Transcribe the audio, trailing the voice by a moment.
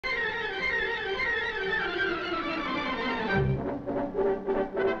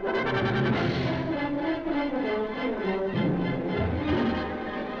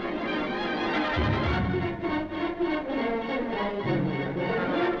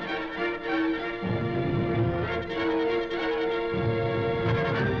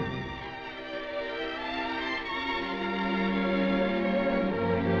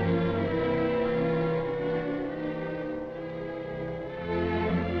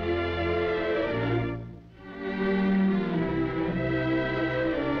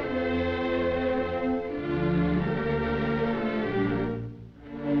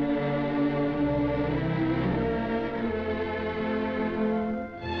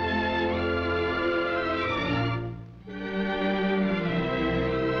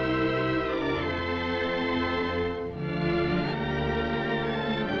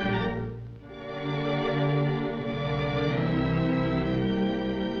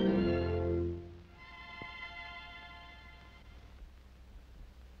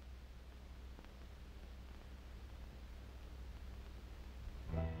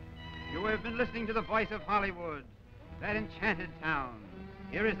have been listening to the voice of Hollywood, that enchanted town.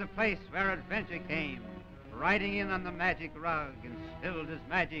 Here is the place where adventure came, riding in on the magic rug and spilled his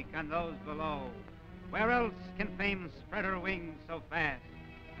magic on those below. Where else can fame spread her wings so fast?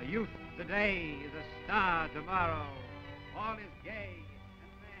 A youth today is a star tomorrow. All is gay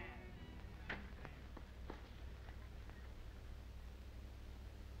and mad.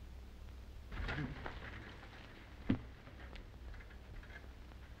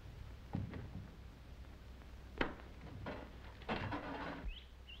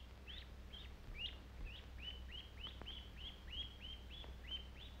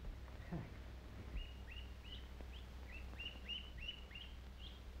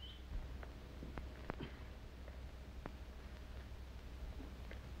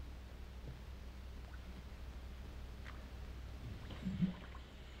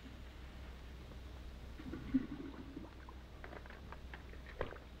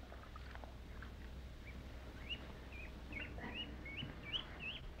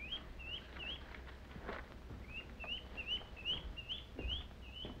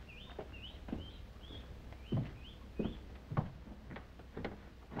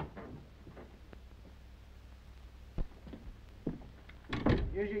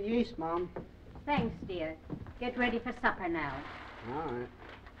 Here's your yeast, Mom. Thanks, dear. Get ready for supper now. All right.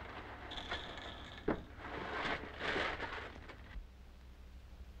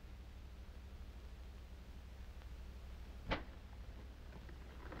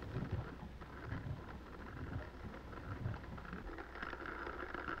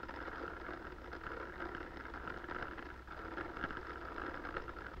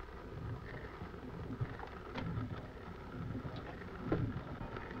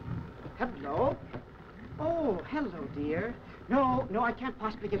 Hello? Oh, hello, dear. No, I can't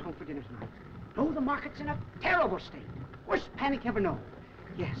possibly get home for dinner tonight. No, the market's in a terrible state. Worst panic ever known.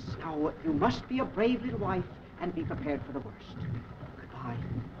 Yes, now, you must be a brave little wife and be prepared for the worst. Goodbye.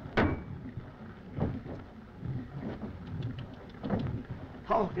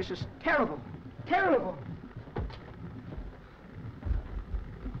 Oh, this is terrible. Terrible.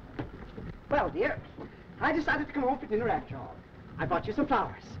 Well, dear, I decided to come home for dinner after all. I bought you some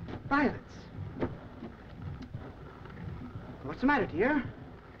flowers. Violets. What's the matter, dear?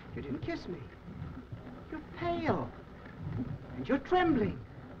 You didn't kiss me. You're pale. And you're trembling.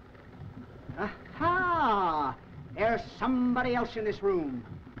 Aha! There's somebody else in this room.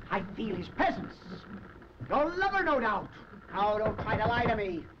 I feel his presence. Your lover, no doubt. Now, don't try to lie to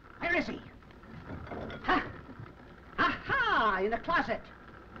me. Where is he? Ha! Aha! In the closet.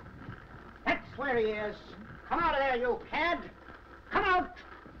 That's where he is. Come out of there, you cad. Come out!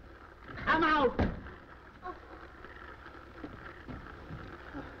 Come out!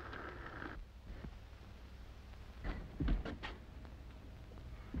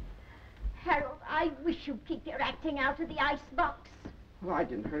 Harold, I wish you'd keep your acting out of the icebox. Oh, I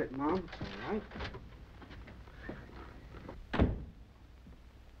didn't hurt it, Mom. It's all right.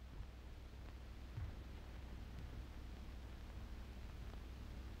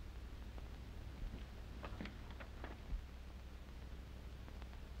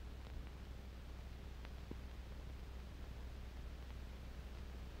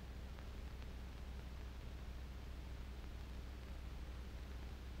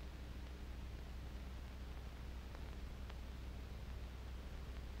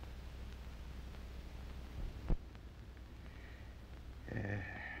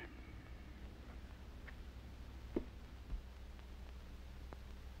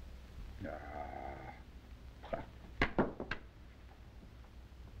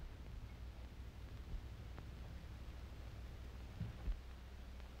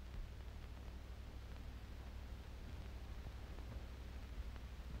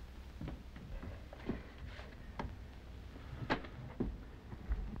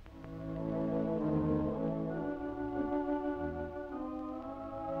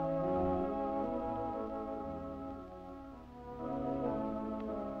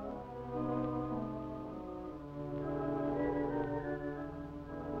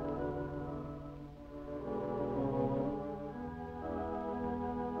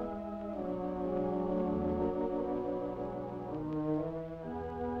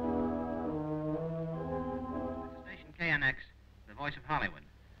 KNX, the voice of Hollywood.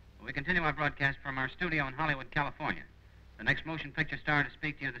 We continue our broadcast from our studio in Hollywood, California. The next motion picture star to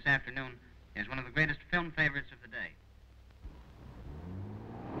speak to you this afternoon is one of the greatest film favorites of the day.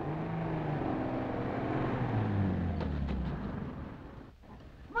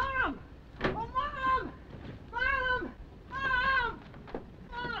 Mom! Oh, Mom! Mom! Mom!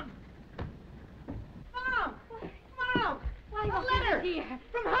 Mom! Mom! Mom! Why, A letter! dear?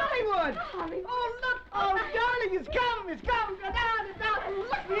 From Hollywood! Oh,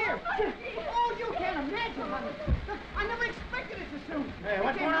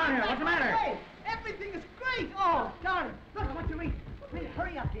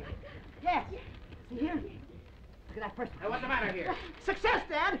 Yes,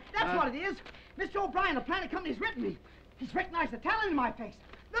 Dad, that's what it is. Mr. O'Brien, the planning company's written me. He's recognized the talent in my face.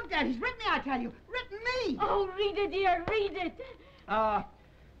 Look, Dad, he's written me, I tell you. Written me! Oh, read it, dear, read it.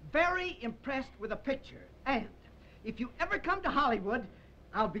 Very impressed with the picture. And if you ever come to Hollywood,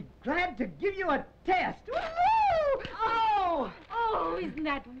 I'll be glad to give you a test. Woo-hoo! Oh! Oh, isn't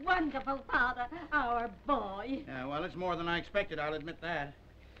that wonderful, Father? Our boy. Yeah, well, it's more than I expected, I'll admit that.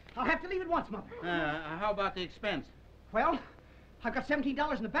 I'll have to leave at once, Mother. How about the expense? Well, I've got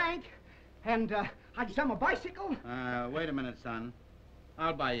 $17 in the bank, and I can sell my bicycle. Wait a minute, son.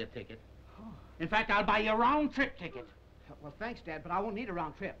 I'll buy you a ticket. Oh. In fact, I'll buy you a round-trip ticket. Well, thanks, Dad, but I won't need a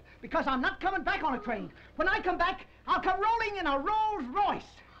round trip, because I'm not coming back on a train. When I come back, I'll come rolling in a Rolls Royce.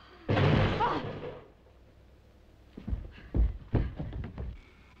 Oh.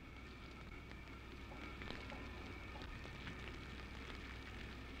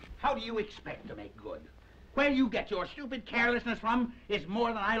 How do you expect to make good? Where you get your stupid carelessness from is more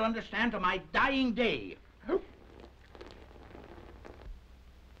than I'll understand to my dying day.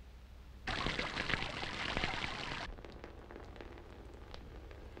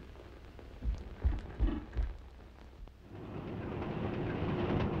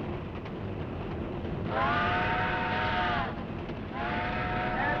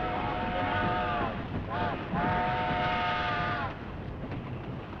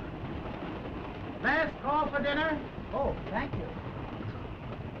 Last call for dinner? Oh, thank you.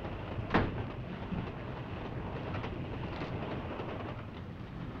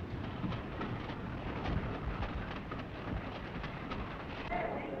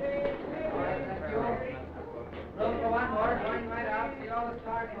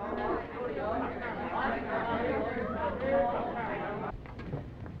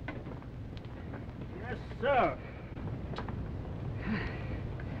 Yes, sir.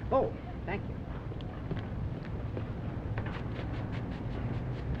 Oh, thank you.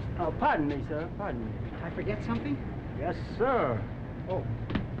 Oh, pardon me, sir. Pardon me. Did I forget something? Yes, sir. Oh.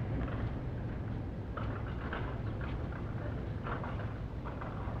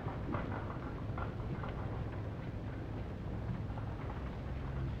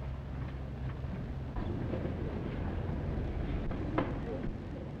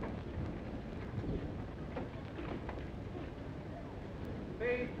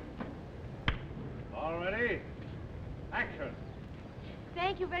 All ready? Action.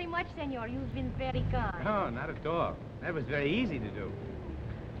 Thank you very much, senor. You've been very kind. No, not at all. That was very easy to do.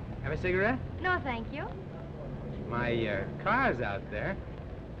 Have a cigarette? No, thank you. My car's out there.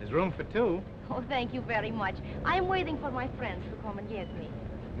 There's room for two. Oh, thank you very much. I'm waiting for my friends to come and get me.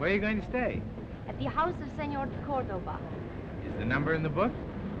 Where are you going to stay? At the house of Senor Cordoba. Is the number in the book?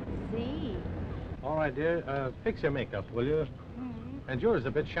 See. All right, dear. Fix your makeup, will you? And yours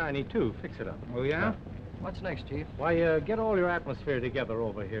a bit shiny, too. Fix it up. Oh, yeah? What's next, Chief? Why, get all your atmosphere together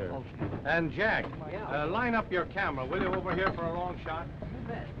over here. Okay. And, Jack, line up your camera, will you, over here for a long shot?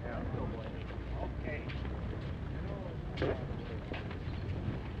 Okay.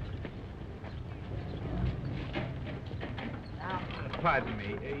 Pardon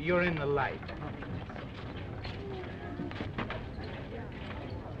me. You're in the light.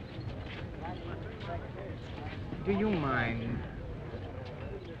 Do you mind?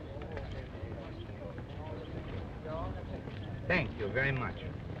 Thank you very much.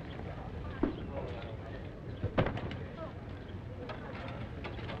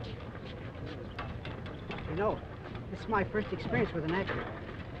 You know, this is my first experience with an actor.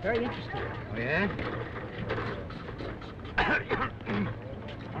 Very interesting. Oh, yeah?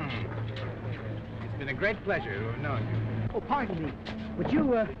 It's been a great pleasure to have known you. Oh, pardon me. Would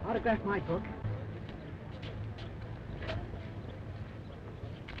you autograph my book?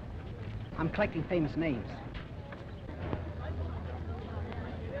 I'm collecting famous names.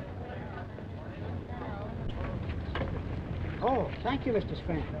 Oh, thank you, Mr.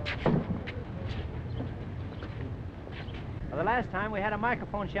 Strand. Well, the last time we had a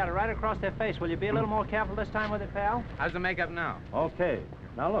microphone shouted right across their face. Will you be a little more careful this time with it, pal? How's the makeup now? Okay.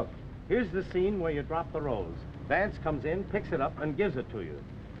 Now, look. Here's the scene where you drop the rose. Vance comes in, picks it up, and gives it to you.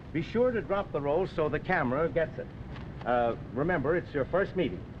 Be sure to drop the rose so the camera gets it. Remember, it's your first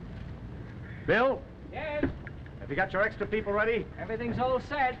meeting. Bill? Yes. Have you got your extra people ready? Everything's all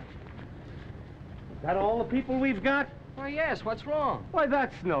set. Is that all the people we've got? Why, yes. What's wrong? Why,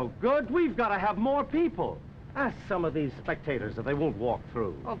 that's no good. We've got to have more people. Ask some of these spectators if they won't walk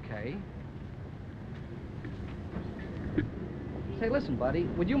through. Okay. Say, listen, buddy.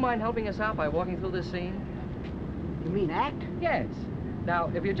 Would you mind helping us out by walking through this scene? You mean act? Yes. Now,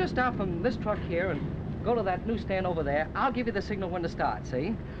 if you just start from this truck here and go to that newsstand over there, I'll give you the signal when to start,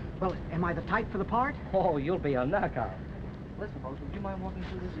 see? Well, am I the type for the part? Oh, you'll be a knockout. Listen, folks, would you mind walking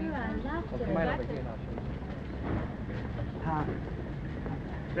through this Sure, scene? I'd love to. Come right over here and I'll show you.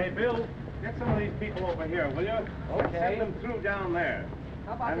 Say, Bill, get some of these people over here, will you? Okay. Send them through down there.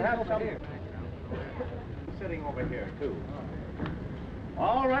 How about And this have over some here? sitting over here, too.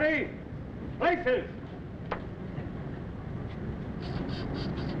 All ready? Places!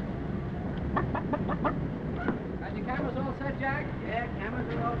 Got your cameras all set, Jack? Yeah,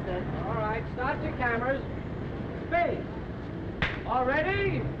 cameras are all set. All right, start your cameras. Space. All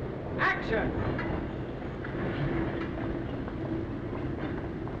ready? Action!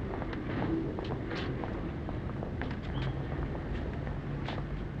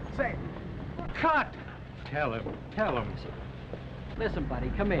 Say, cut! Tell him. Listen,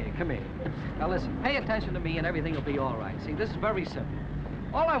 buddy, come here. Now listen, pay attention to me and everything will be all right. See, this is very simple.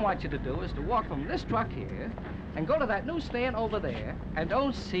 All I want you to do is to walk from this truck here and go to that newsstand over there and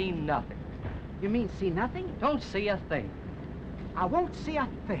don't see nothing. You mean see nothing? Don't see a thing. I won't see a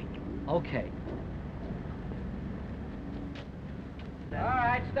thing. Okay. All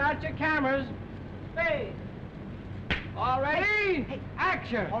right, start your cameras. Space. All ready? Hey.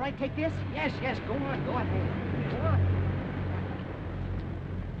 Action. All right, take this. Yes, go on, go ahead. Go on.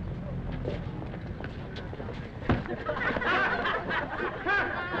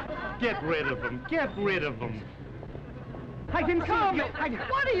 Get rid of them. I didn't see you.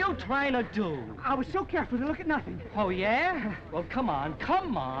 What are you trying to do? I was so careful to look at nothing. Oh, yeah? Well, come on.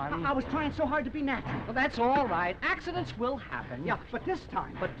 I was trying so hard to be natural. Well, that's all right. Accidents will happen. Yeah, but this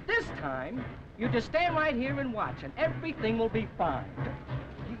time... But this time, you just stand right here and watch, and everything will be fine.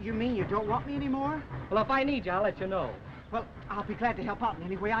 You mean you don't want me anymore? Well, if I need you, I'll let you know. Well, I'll be glad to help out in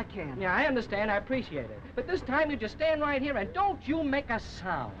any way I can. Yeah, I understand. I appreciate it. But this time, you just stand right here, and don't you make a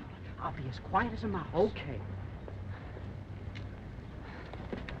sound. I'll be as quiet as a mouse. Okay.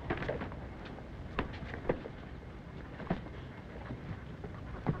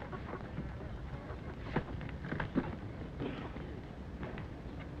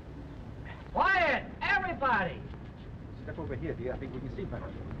 Quiet! Everybody! Step over here, dear. I think we can see better.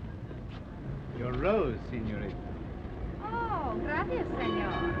 Your rose, senorita. Oh, gracias,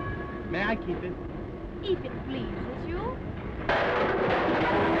 senor. May I keep it? If it pleases you.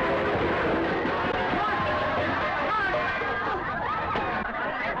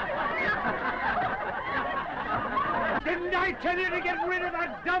 Didn't I tell you to get rid of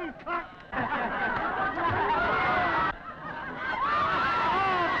that dumb cock?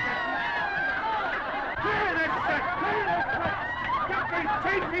 Clear this set!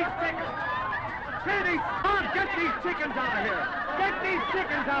 Get these chickens out of here! Get these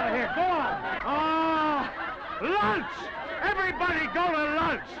chickens out of here! Go on! Oh, lunch! Everybody go to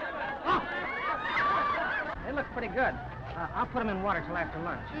lunch! Oh. They look pretty good. I'll put them in water till after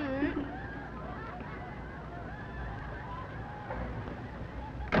lunch. Mm.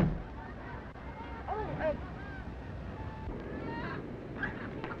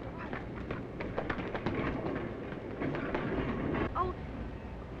 Oh,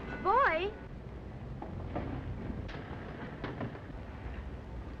 boy.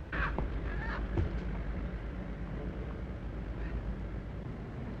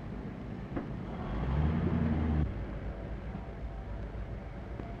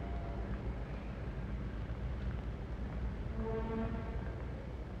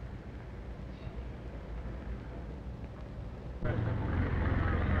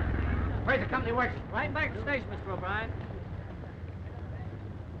 Where's the company works? Right back to the station, Mr. O'Brien.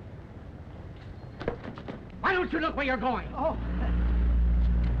 Why don't you look where you're going? Oh.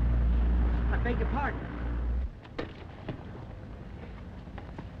 I beg your pardon.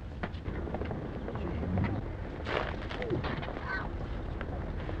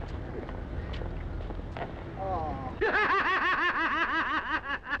 Oh.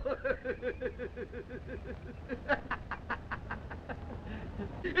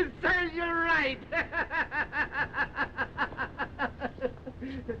 Sir, you're right.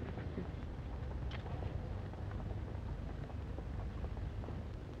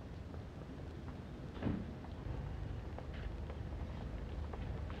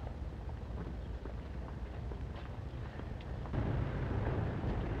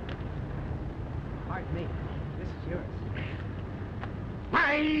 Pardon me. This is yours.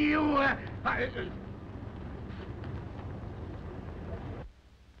 Why, you...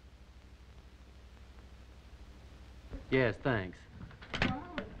 Yes, thanks.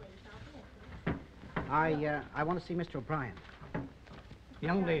 I want to see Mr. O'Brien.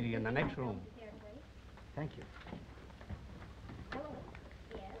 Young lady in the next room. Thank you. Hello.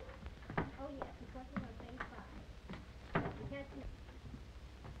 Yes? Oh, yes, it's working on phase 5. You can't see...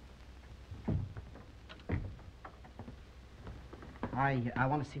 I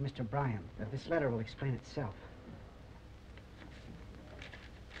want to see Mr. Bryan. This letter will explain itself.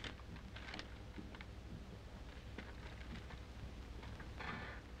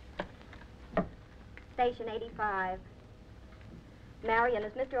 Station 85. Marion,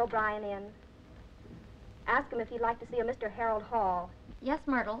 is Mr. O'Brien in? Ask him if he'd like to see a Mr. Harold Hall. Yes,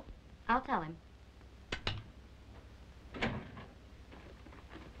 Myrtle. I'll tell him.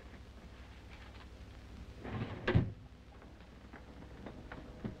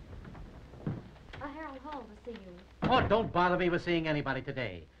 Harold Hall to see you. Oh, don't bother me with seeing anybody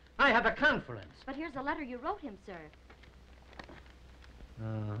today. I have a conference. But here's a letter you wrote him, sir.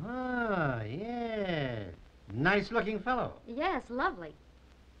 Uh-huh, yes. Nice-looking fellow. Yes, lovely.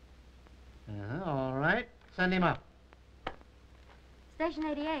 All right. Send him up. Station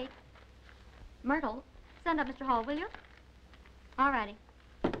 88. Myrtle, send up Mr. Hall, will you? All righty.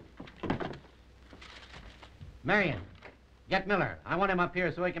 Marion, get Miller. I want him up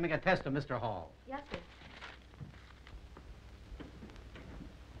here so he can make a test of Mr. Hall. Yes, sir.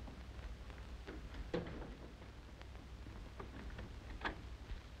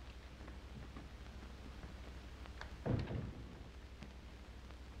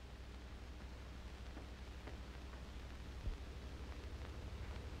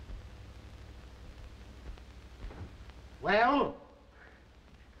 Well?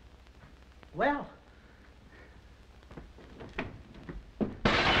 Well?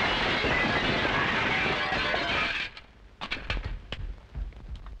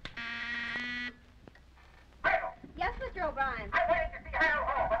 Yes, Mr. O'Brien. I'm waiting to see Harold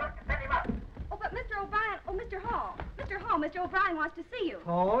Hall. I want to send him up. Oh, but Mr. O'Brien... Oh, Mr. Hall. Mr. Hall, Mr. O'Brien wants to see you.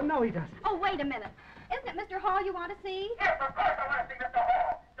 Oh, no, he doesn't. Oh, wait a minute. Isn't it Mr. Hall you want to see? Yes, of course I want to see Mr.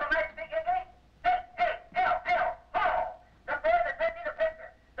 Hall. Your nice big English? H-A-L-L, Hall. The boy that sent me the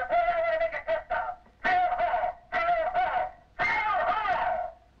picture. The boy I want to make a test of. Harold Hall. Harold Hall. Harold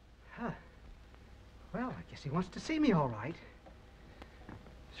Hall. Huh. Well, I guess he wants to see me all right.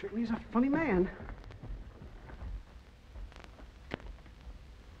 Certainly is a funny man.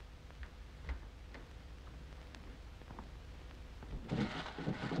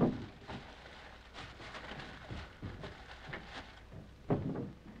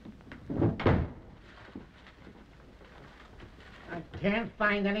 I can't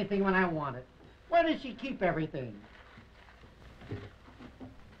find anything when I want it. Where does she keep everything?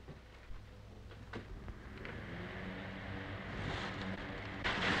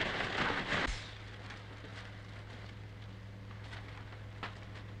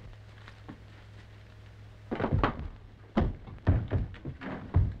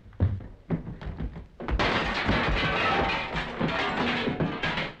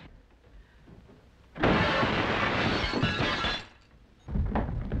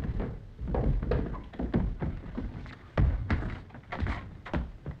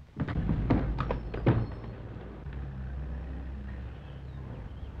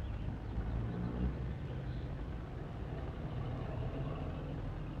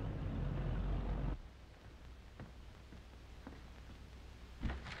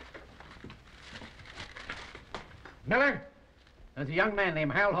 Miller, there's a young man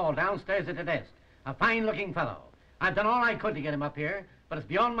named Harold Hall downstairs at the desk. A fine-looking fellow. I've done all I could to get him up here, but it's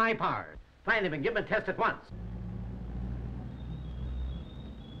beyond my power. Find him and give him a test at once.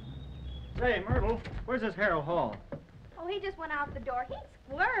 Say, Myrtle, where's this Harold Hall? Oh, he just went out the door. He's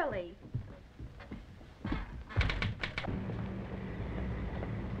squirrely.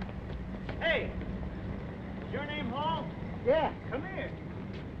 Hey! Is your name Hall? Yeah. Come here.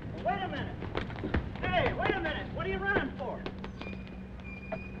 Wait a minute. Hey, wait a minute. What are you running for?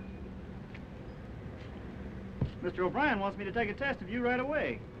 Mr. O'Brien wants me to take a test of you right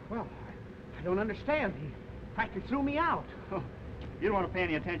away. Well, I don't understand. He practically threw me out. Oh, you don't want to pay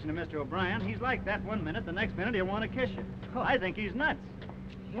any attention to Mr. O'Brien. He's like that one minute, the next minute he'll want to kiss you. Oh, I think he's nuts.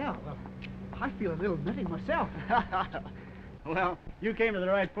 Yeah, well, I feel a little nutty myself. Well, you came to the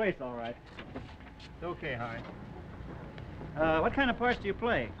right place, all right. It's okay, Harry. What kind of parts do you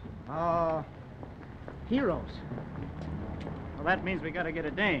play? Heroes. Well, that means we got to get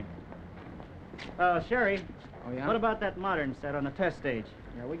a dame. Sherry. Oh, yeah? What about that modern set on the test stage?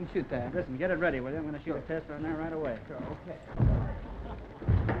 Yeah, we can shoot that. Listen, get it ready, will you? I'm going to shoot a test on there right away. Sure, okay.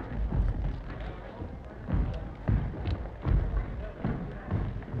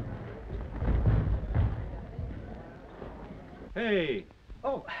 Hey.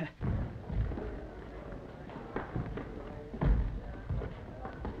 Oh.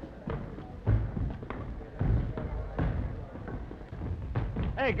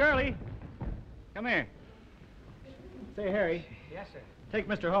 Hey, girlie. Come here. Say, Harry, Yes, sir. take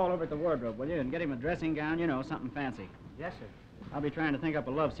Mr. Hall over at the wardrobe, will you, and get him a dressing gown, you know, something fancy. Yes, sir. I'll be trying to think up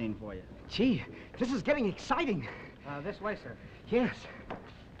a love scene for you. Gee, this is getting exciting. This way, sir. Yes.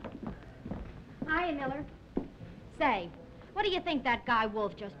 Hiya, Miller. Say, what do you think that guy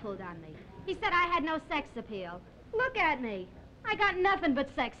Wolf just pulled on me? He said I had no sex appeal. Look at me. I got nothing but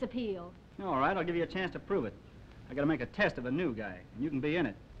sex appeal. All right, I'll give you a chance to prove it. I gotta make a test of a new guy, and you can be in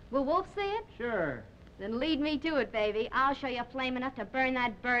it. Will Wolf see it? Sure. Then lead me to it, baby. I'll show you flame enough to burn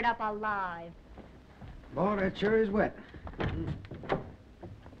that bird up alive. Boy, that sure is wet.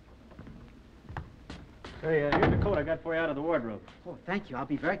 Say, here's the coat I got for you out of the wardrobe. Oh, thank you. I'll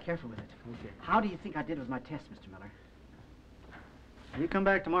be very careful with it. Okay. How do you think I did with my test, Mr. Miller? You come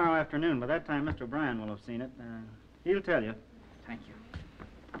back tomorrow afternoon. By that time, Mr. O'Brien will have seen it. He'll tell you. Thank you.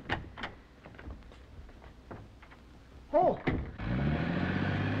 Oh!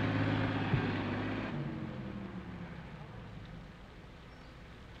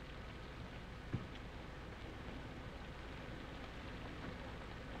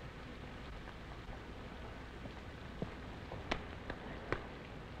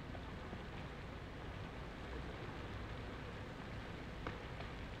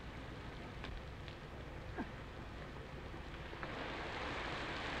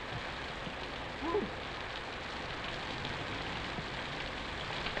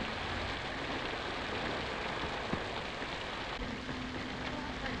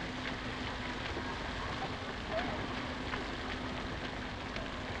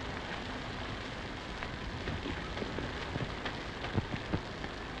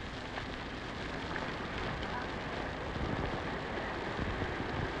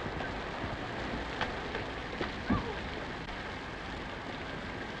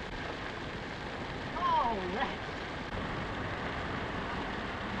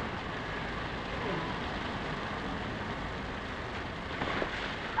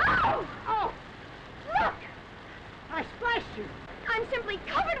 I'm simply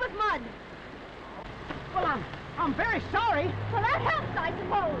covered with mud. Well, I'm very sorry. Well, that helps, I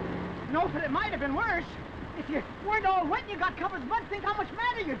suppose. No, but it might have been worse. If you weren't all wet and you got covered with mud, think how much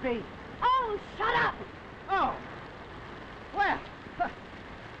madder you'd be. Oh, shut up. Oh. Well.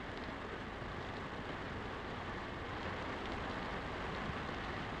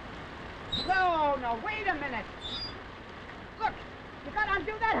 No, wait a minute. Look, you gotta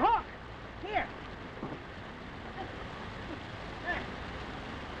undo that hook. Here.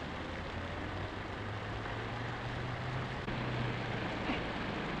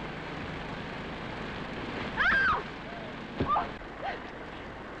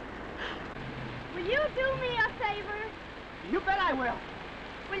 Will you do me a favor? You bet I will.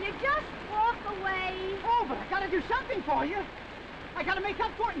 Will you just walk away? Oh, but I gotta do something for you. I gotta make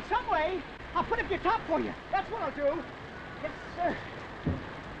up for it in some way. I'll put up your top for you. That's what I'll do. Yes, sir.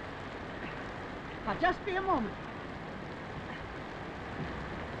 Now, just be a moment.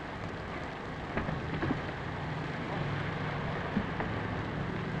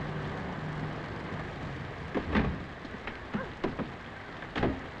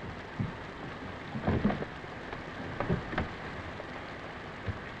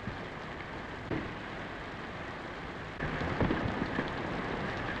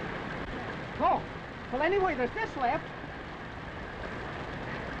 Oh, well, anyway, there's this left.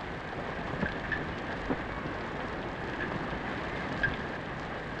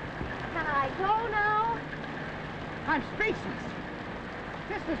 Can I go now? I'm speechless.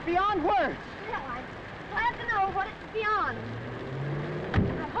 This is beyond words. Well, I'm glad to know what it's beyond.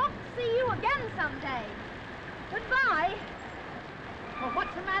 I hope to see you again someday. Goodbye. Well,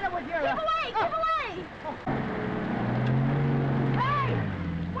 what's the matter with your... Give away! Give away! Oh. Hey!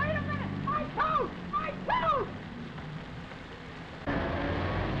 Wait a minute! My coat! My coat!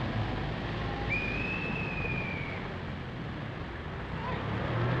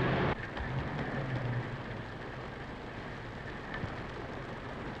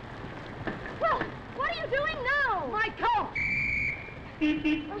 Well, what are you doing now? My coat!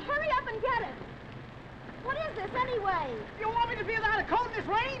 Well, hurry up and get it. What is this, anyway? You want me to be without a coat in this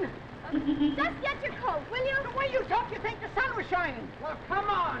rain? Just get your coat, will you? The way you talk, you think the sun was shining. Well, come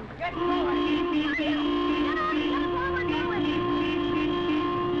on, get going. Get on, get while we're going.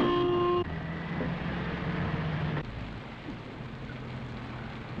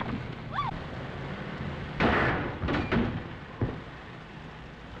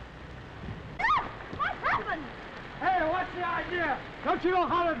 What happened? Hey, what's the idea? Don't you know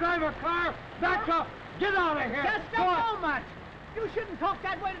how to drive a car? Back up! Get out of here! Just a moment. You shouldn't talk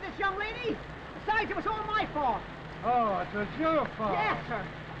that way to this young lady. Besides, it was all my fault. Oh, it was your fault. Yes, sir.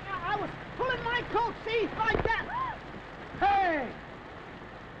 I was pulling my coat, see, like that. Hey!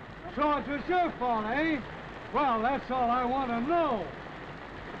 So it was your fault, eh? Well, that's all I want to know.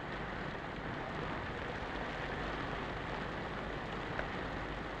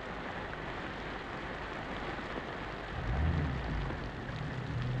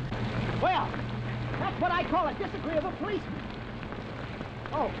 Well, that's what I call a disagreeable policeman.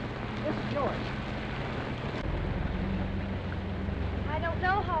 Oh, this is yours. I don't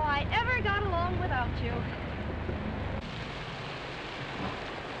know how I ever got along without you.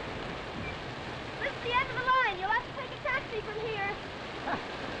 This is the end of the line. You'll have to take a taxi from here.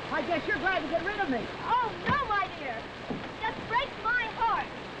 I guess you're glad to get rid of me. Oh, no, my dear. It just breaks my heart.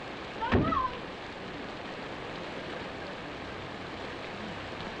 So long.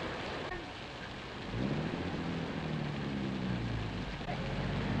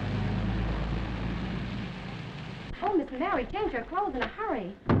 Oh, Miss Mary, change your clothes in a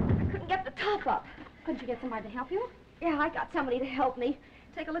hurry. I couldn't get the top up. Couldn't you get somebody to help you? Yeah, I got somebody to help me.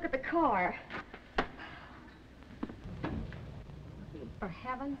 Take a look at the car. For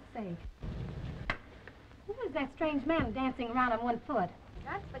heaven's sake. Who is that strange man dancing around on one foot?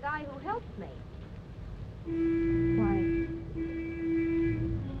 That's the guy who helped me. Why?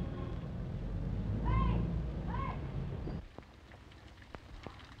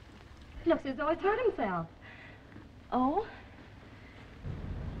 Looks as though he's hurt himself. Oh?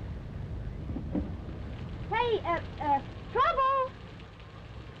 Hey, trouble!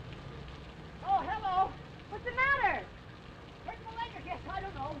 Oh, hello. What's the matter? Hurt my leg, I guess. I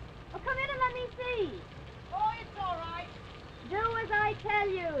don't know. Oh, come in and let me see. Oh, it's all right. Do as I tell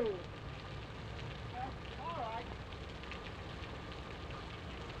you. All right.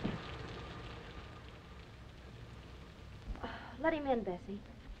 Let him in, Bessie.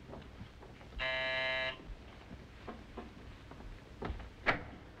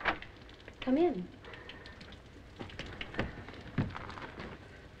 Come in.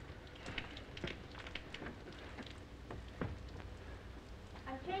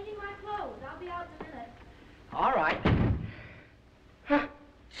 I'm changing my clothes. I'll be out in a minute. All right.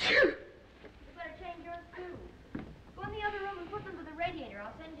 You better change yours, too. Go in the other room and put them to the radiator.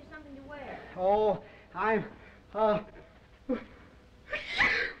 I'll send you something to wear. Oh, I'm,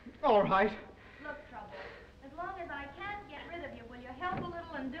 all right. Look, Trouble, as long as I can't get rid of you, will you help a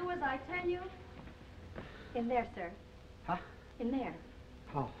little and do as I tell you? In there, sir. Huh? In there.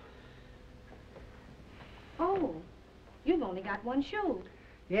 Oh. Oh, you've only got one shoe.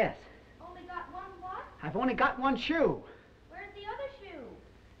 Yes. Only got one what? I've only got one shoe. Where's the other shoe?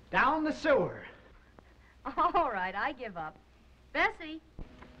 Down the sewer. All right, I give up. Bessie.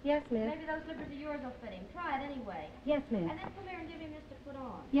 Yes, miss. Maybe those slippers of yours will fit him. Try it anyway. Yes, miss. And then come here and give him this to put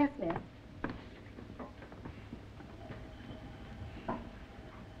on. Yes, miss.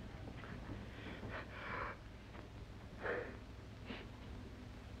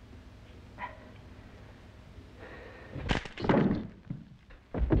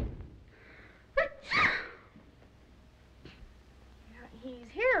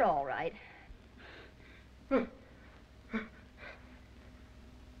 He's here, all right.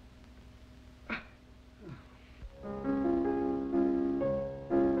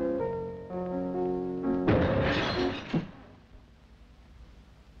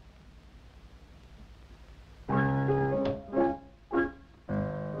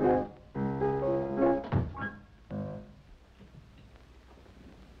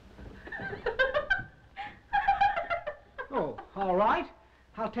 Oh, all right.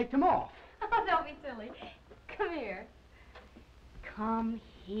 I'll take them off. Oh, don't be silly. Come here. Come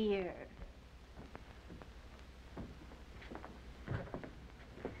here.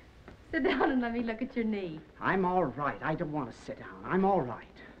 Sit down and let me look at your knee. I'm all right. I don't want to sit down. I'm all right.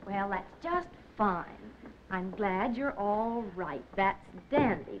 Well, that's just fine. I'm glad you're all right. That's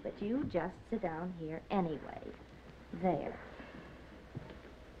dandy, but you just sit down here anyway. There.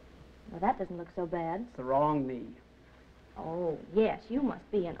 Well, that doesn't look so bad. It's the wrong knee. Oh, yes, you must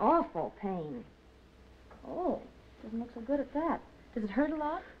be in awful pain. Oh, doesn't look so good at that. Does it hurt a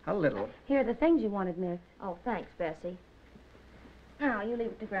lot? A little. Here are the things you wanted, miss. Oh, thanks, Bessie. Now, you leave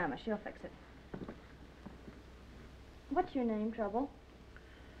it to Grandma. She'll fix it. What's your name, Trouble?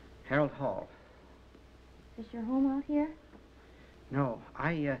 Harold Hall. Is your home out here? No,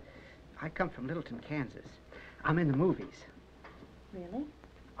 I come from Littleton, Kansas. I'm in the movies. Really?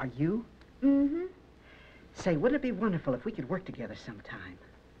 Are you? Mm-hmm. Say, wouldn't it be wonderful if we could work together sometime?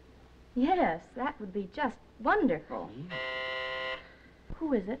 Yes, that would be just wonderful. Yeah.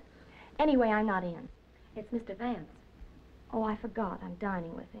 Who is it? Anyway, I'm not in. It's Mr. Vance. Oh, I forgot. I'm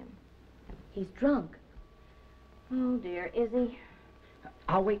dining with him. He's drunk. Oh, dear. Is he?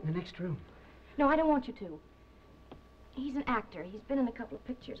 I'll wait in the next room. No, I don't want you to. He's an actor. He's been in a couple of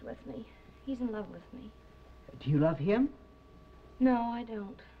pictures with me. He's in love with me. Do you love him? No, I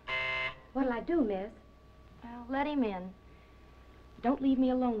don't. What'll I do, miss? Well, let him in. Don't leave me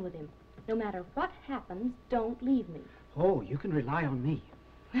alone with him. No matter what happens, don't leave me. Oh, you can rely on me.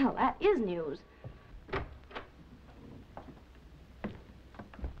 Well, that is news.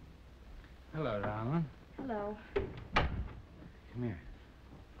 Hello, darling. Hello. Come here.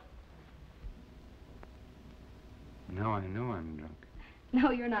 Now I know I'm drunk.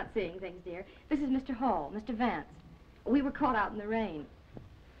 No, you're not seeing things, dear. This is Mr. Hall, Mr. Vance. We were caught out in the rain.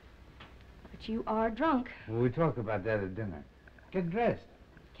 But you are drunk. Well, we talk about that at dinner. Get dressed.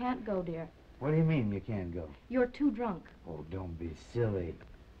 Can't go, dear. What do you mean you can't go? You're too drunk. Oh, don't be silly.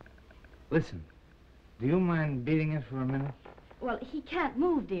 Listen, do you mind beating it for a minute? Well, he can't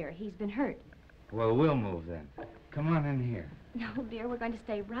move, dear. He's been hurt. Well, we'll move then. Come on in here. No, dear, we're going to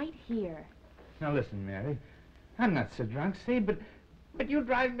stay right here. Now listen, Mary. I'm not so drunk, see, but you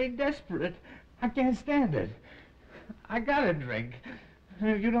drive me desperate. I can't stand it. I gotta drink. And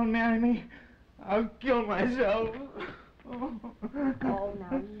if you don't marry me, I'll kill myself. Oh,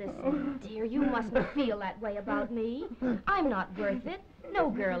 now listen, dear, you mustn't feel that way about me. I'm not worth it. No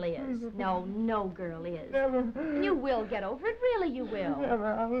girl is. No, no girl is. Never. You will get over it, really you will. Never.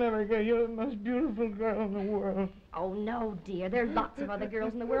 I'll never get. You're the most beautiful girl in the world. Oh, no, dear. There are lots of other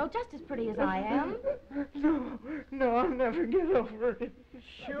girls in the world just as pretty as I am. No, I'll never get over it.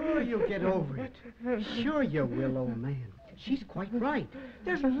 Sure you'll get over it. Sure you will, old man. She's quite right.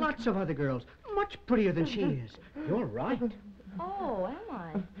 There's lots of other girls, much prettier than she is. You're right. Oh, am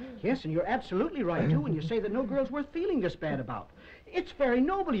I? Yes, and you're absolutely right, too, when you say that no girl's worth feeling this bad about. It's very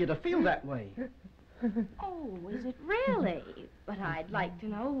noble of you to feel that way. Oh, is it really? But I'd like to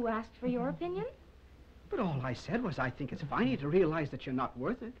know who asked for your opinion. But all I said was I think it's funny to realize that you're not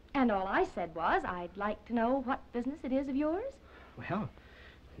worth it. And all I said was I'd like to know what business it is of yours. Well,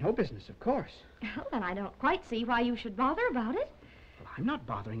 no business, of course. Well, then I don't quite see why you should bother about it. Well, I'm not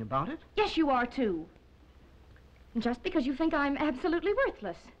bothering about it. Yes, you are, too. Just because you think I'm absolutely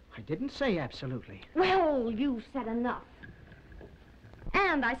worthless. I didn't say absolutely. Well, you said enough.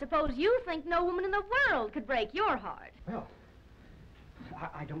 And I suppose you think no woman in the world could break your heart. Well,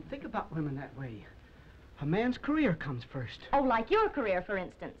 I don't think about women that way. A man's career comes first. Oh, like your career, for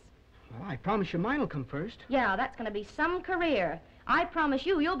instance. Well, I promise you mine will come first. Yeah, that's going to be some career. I promise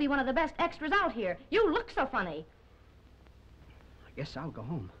you, you'll be one of the best extras out here. You look so funny. I guess I'll go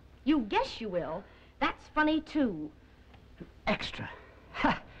home. You guess you will. That's funny, too. Extra.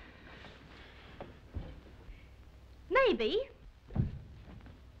 Ha! Maybe.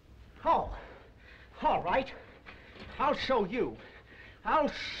 Oh, all right. I'll show you.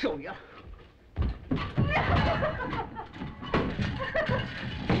 I'll show you.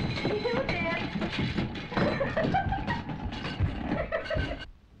 You did.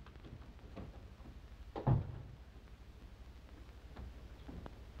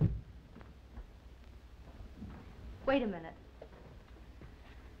 Wait a minute.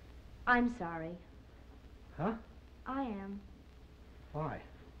 I'm sorry. Huh? I am. Why?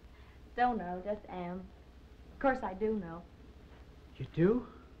 Don't know, just am. Of course I do know. You do?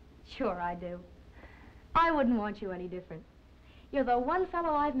 Sure I do. I wouldn't want you any different. You're the one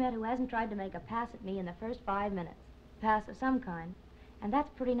fellow I've met who hasn't tried to make a pass at me in the first 5 minutes. Pass of some kind. And that's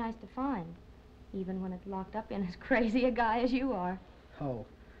pretty nice to find, even when it's locked up in as crazy a guy as you are. Oh.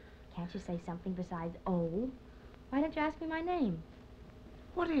 Can't you say something besides oh? Why don't you ask me my name?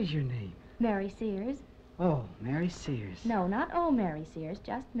 What is your name? Mary Sears. Oh, Mary Sears. No, not oh Mary Sears,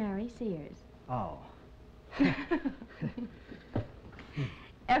 just Mary Sears. Oh.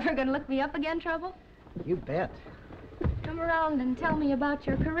 Ever gonna look me up again, Trouble? You bet. Come around and tell me about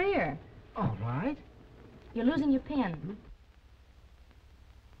your career. All right. You're losing your pen.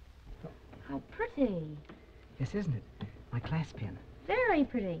 How pretty. Yes, isn't it? My class pin. Very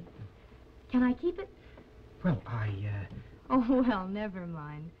pretty. Can I keep it? Well, Oh, well, never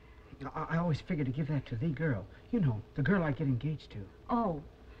mind. I always figured to give that to the girl. You know, the girl I get engaged to. Oh,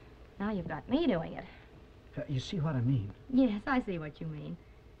 now you've got me doing it. You see what I mean? Yes, I see what you mean.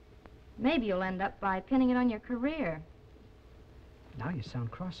 Maybe you'll end up by pinning it on your career. Now you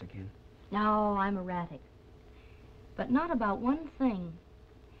sound cross again. No, I'm erratic. But not about one thing.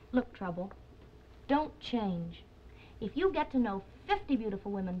 Look, Trouble, don't change. If you get to know 50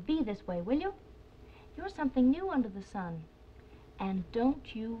 beautiful women, be this way, will you? You're something new under the sun. And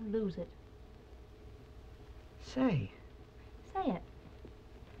don't you lose it. Say. Say it.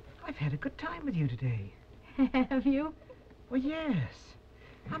 I've had a good time with you today. Have you? Well, yes.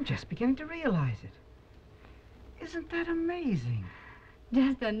 I'm just beginning to realize it. Isn't that amazing?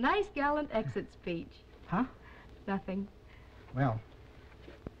 Just a nice gallant exit speech. Huh? Nothing. Well,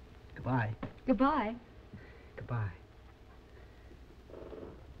 goodbye. Goodbye. Goodbye.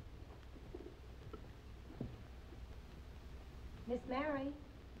 Miss Mary?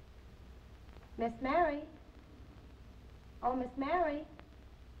 Miss Mary? Oh, Miss Mary?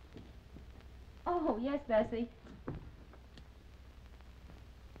 Oh, yes, Bessie.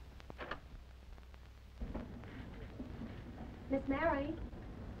 Miss Mary?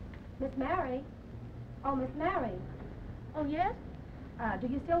 Miss Mary? Oh, Miss Mary? Oh, yes? Do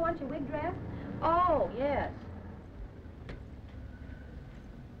you still want your wig dressed? Oh, yes.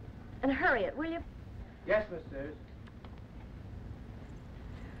 And hurry it, will you? Yes, Misters.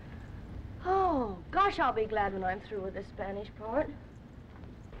 Oh, gosh, I'll be glad when I'm through with this Spanish part.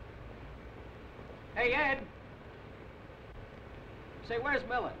 Hey, Ed. Say, where's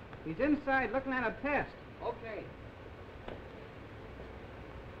Miller? He's inside looking at a test. Okay.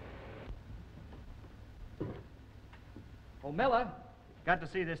 Oh, Miller. Got to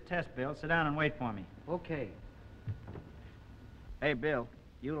see this test, Bill. Sit down and wait for me. Okay. Hey, Bill,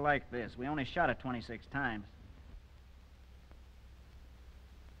 you like this. We only shot it 26 times.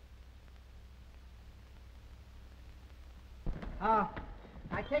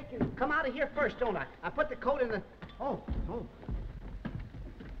 I take you come out of here first, don't I? I put the coat in the... Oh.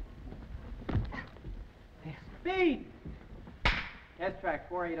 Speed! Test track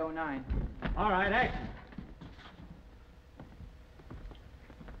 4809. All right, action.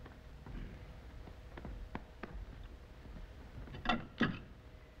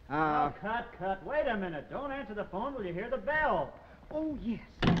 Cut. Wait a minute. Don't answer the phone till you hear the bell. Oh, yes.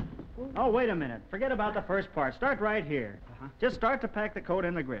 Oh, wait a minute. Forget about the first part. Start right here. Just start to pack the coat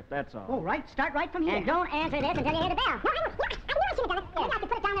in the grip, that's all. Oh, right. Start right from here. And don't answer this until you hear the bell. No, I know. I should have done it. You have to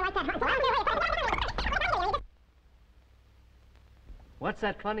put it down there like that. What's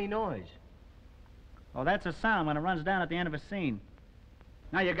that funny noise? Oh, that's a sound when it runs down at the end of a scene.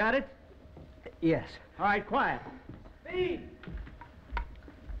 Now, you got it? Yes. All right, quiet. Speed!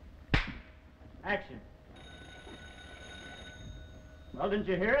 Action. Well, didn't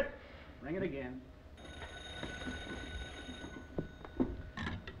you hear it? Ring it again.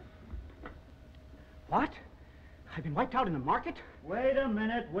 What? I've been wiped out in the market? Wait a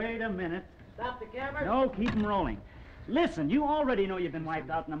minute. Stop the camera. No, keep 'em rolling. Listen, you already know you've been wiped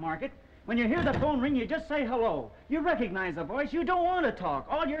out in the market. When you hear the phone ring, you just say hello. You recognize the voice. You don't want to talk.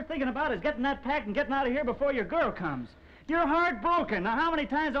 All you're thinking about is getting that packed and getting out of here before your girl comes. You're heartbroken. Now, how many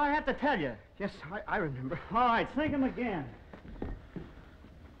times do I have to tell you? Yes, I remember. All right, think 'em again.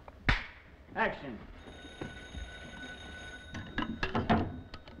 Action.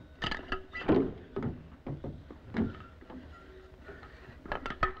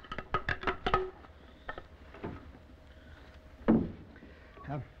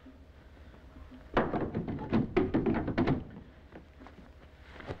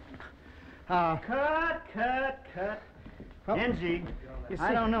 Cut. Well, Angie, you see-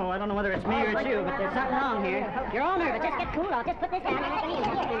 I don't know whether it's me or it's you, but there's something wrong here. You're all nervous. Just get cool. I'll just put this down and let me in.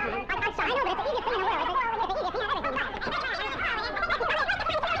 I know, but it's the easiest thing in the world.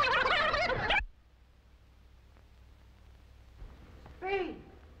 Speed!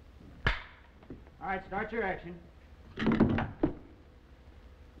 All right, start your action.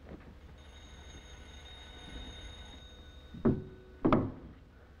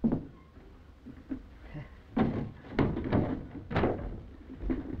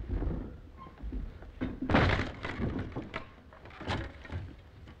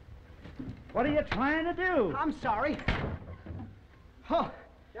 What are you trying to do? I'm sorry. Oh.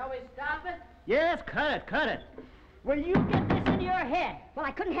 Shall we stop it? Yes, cut it. Will you get this in your head? Well,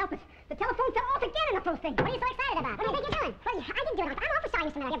 I couldn't help it. The telephone fell off again in the first thing. What are you so excited about? What do you think you're doing? Well, I didn't do it. I'm awful sorry,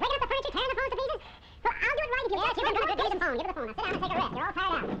 Mr. Miller. You're breaking up the furniture, tearing the phones to pieces. Well, I'll do it right if you want to. Give me the phone. Give me the phone. Now sit down and take a rest. You're all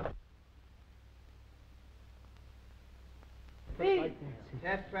tired out. Speed.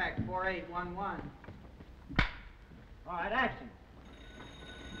 Test track 4811. All right, action.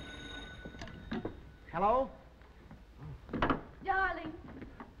 Hello? Darling,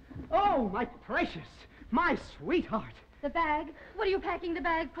 Oh, my precious. My sweetheart. the bag. What are you packing the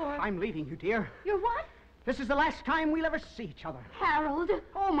bag for? I'm leaving you, dear. You're what? This is the last time we'll ever see each other. Harold.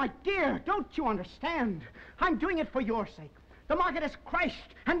 Oh, my dear, don't you understand? I'm doing it for your sake. The market has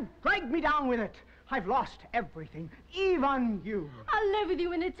crashed and dragged me down with it. I've lost everything, even you. I'll live with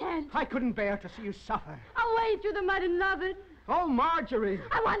you in a tent. I couldn't bear to see you suffer. I'll wade through the mud and love it. Oh, Marjorie.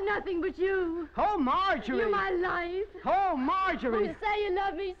 I want nothing but you. Oh, Marjorie. You're my life. Oh, Marjorie. Oh, say you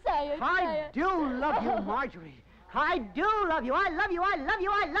love me. Say it. I say it. do love you, Marjorie. I do love you. I love you. I love you.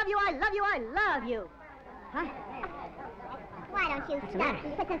 I love you. I love you. I love you. Huh? Why don't you stop?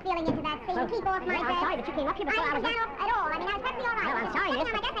 Put some feeling into that scene. Keep off my dress. I'm sorry that you came up here before I was... not off at all. I mean, I was perfectly all right. Well, I'm sorry, miss. I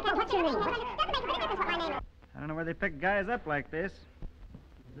guess I can't put your name. It doesn't make a bit of difference what my name is. don't know where they pick guys up like this.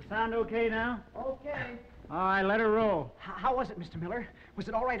 Does the sound okay now? Okay. All right, let her roll. How was it, Mr. Miller? Was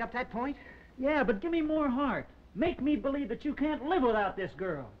it all right up that point? Yeah, but give me more heart. Make me believe that you can't live without this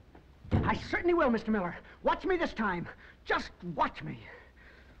girl. I certainly will, Mr. Miller. Watch me this time. Just watch me.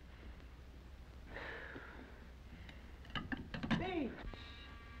 Steve!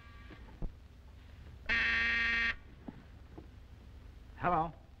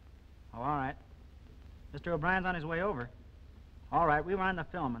 Hello. Oh, all right. Mr. O'Brien's on his way over. All right, we wind the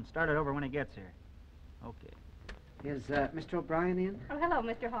film and start it over when he gets here. Okay. Is Mr. O'Brien in? Oh, hello,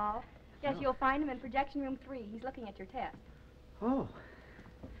 Mr. Hall. Yes, you'll find him in projection room 3. He's looking at your test. Oh,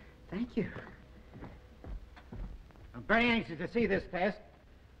 thank you. I'm very anxious to see this test.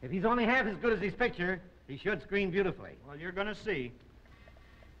 If he's only half as good as his picture, he should screen beautifully. Well, you're going to see.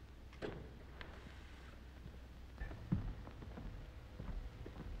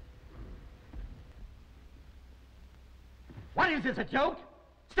 What is this, a joke?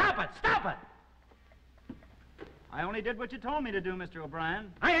 Stop it! Stop it! I only did what you told me to do, Mr.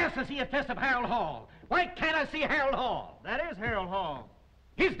 O'Brien. I asked to see a test of Harold Hall. Why can't I see Harold Hall? That is Harold Hall.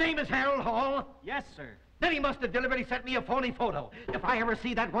 His name is Harold Hall? Yes, sir. Then he must have deliberately sent me a phony photo. If I ever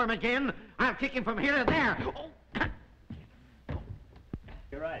see that worm again, I'll kick him from here to there. Oh.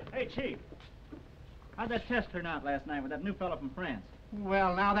 You're right. Hey, Chief. How'd that test turn out last night with that new fellow from France?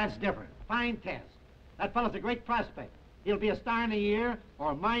 Well, now that's different. Fine test. That fellow's a great prospect. He'll be a star in a year,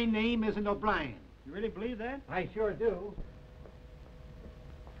 or my name isn't O'Brien. You really believe that? I sure do.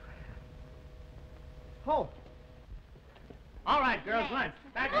 Halt. All right, girls, lunch.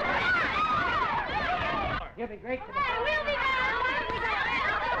 Back to You'll be great for the... We'll be back.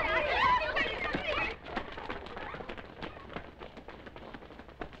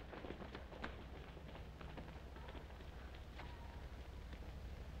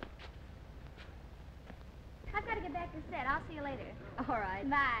 I've got to get back to set. I'll see you later. All right.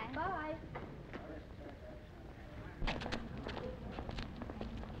 Bye. Bye.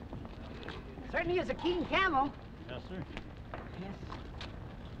 Certainly is a keen camel. Yes, sir. Yes.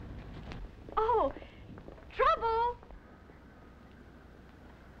 Oh, trouble.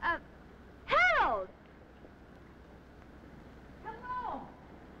 Harold. Hello.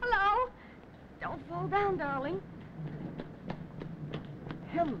 Hello. Don't fall down, darling.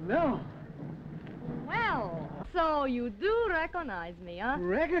 Hello. Well, so you do recognize me, huh?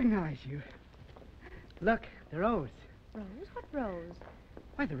 Recognize you. Look, the rose. Rose? What rose?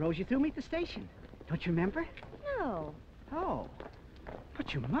 Why, the rose you threw me at the station. Don't you remember? No. Oh.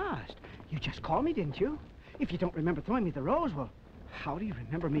 But you must. You just called me, didn't you? If you don't remember throwing me the rose, well, how do you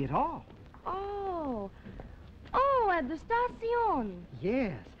remember me at all? Oh. Oh, at the station.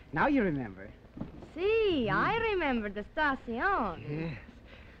 Yes. Now you remember. See, I remember the station. Yes.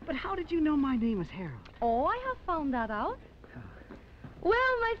 But how did you know my name was Harold? Oh, I have found that out.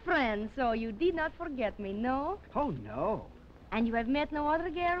 Well, my friend, so you did not forget me, no? Oh, no. And you have met no other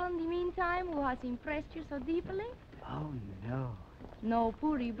girl in the meantime who has impressed you so deeply? Oh, no. No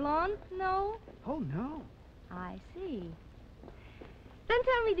puri blonde, no? Oh, no. I see. Then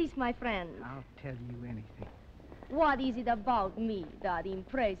tell me this, my friend. I'll tell you anything. What is it about me that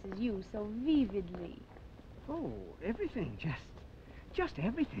impresses you so vividly? Oh, everything. Just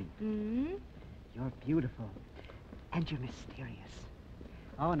everything. Hmm? You're beautiful. And you're mysterious.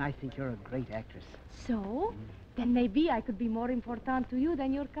 Oh, and I think you're a great actress. So? Then maybe I could be more important to you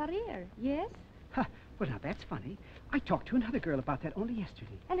than your career, yes? Ha! Well, now, that's funny. I talked to another girl about that only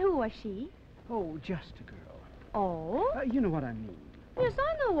yesterday. And who was she? Oh, just a girl. Oh? You know what I mean. Yes,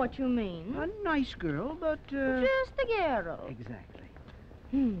 I know what you mean. A nice girl, but, Just a girl. Exactly.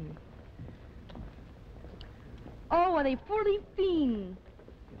 Oh, what a pretty thing.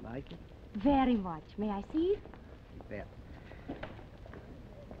 You like it? Very much. May I see it? You bet.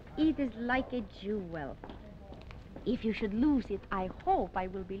 It is like a jewel. If you should lose it, I hope I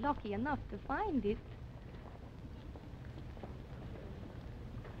will be lucky enough to find it.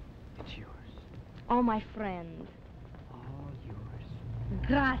 It's yours. Oh, my friend. All yours.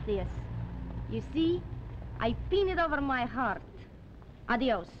 Gracias. You see, I pin it over my heart.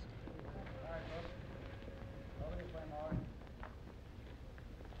 Adios.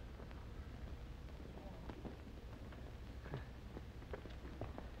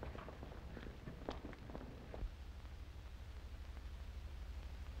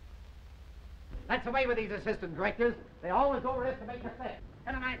 That's the way with these assistant directors. They always overestimate the set.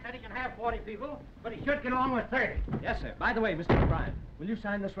 Kenneth said he can have 40 people, but he should get along with 30. Yes, sir. By the way, Mr. O'Brien, will you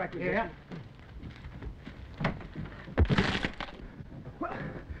sign this requisition? Yeah.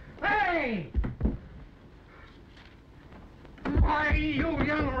 Hey! Why, you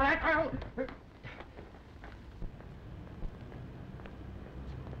young rat!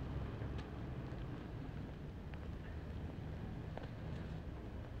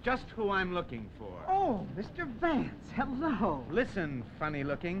 just who I'm looking for. Oh, Mr. Vance, hello. Listen, funny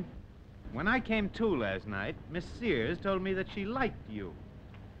looking. When I came to last night, Miss Sears told me that she liked you.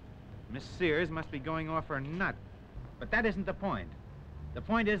 Miss Sears must be going off her nut. But that isn't the point. The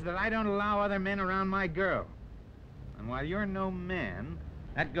point is that I don't allow other men around my girl. And while you're no man,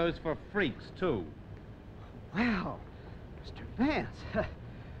 that goes for freaks, too. Well, Mr. Vance,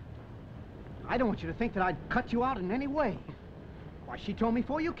 I don't want you to think that I'd cut you out in any way. Why, she told me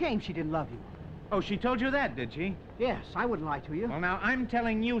before you came she didn't love you. Oh, she told you that, did she? Yes, I wouldn't lie to you. Well, now, I'm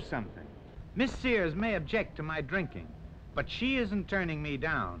telling you something. Miss Sears may object to my drinking, but she isn't turning me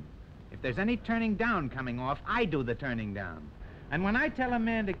down. If there's any turning down coming off, I do the turning down. And when I tell a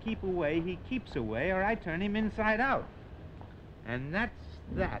man to keep away, he keeps away, or I turn him inside out. And that's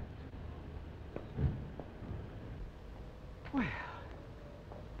that. Well...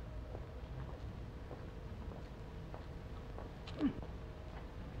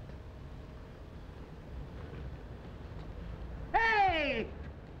 Hey!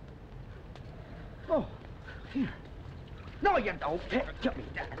 Oh, here. No, you don't. Give me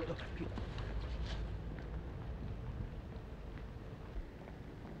that. Look.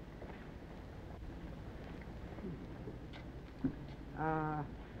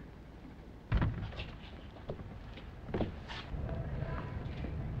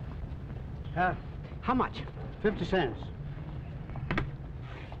 How much? 50 cents.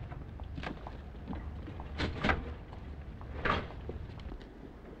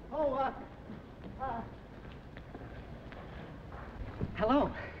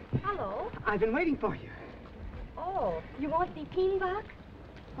 Hello. Hello. I've been waiting for you. Oh, you want the pinback?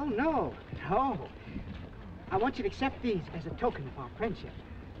 Oh, no. I want you to accept these as a token of our friendship.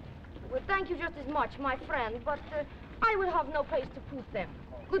 Well, thank you just as much, my friend, but I will have no place to put them.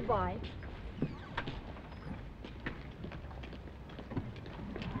 Goodbye.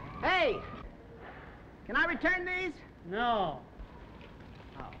 Hey! Can I return these? No.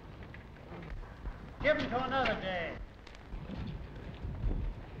 Oh. Give them to another day.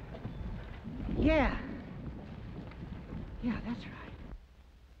 Yeah. Yeah, that's right.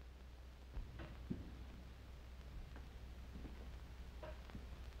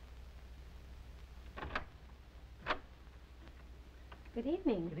 Good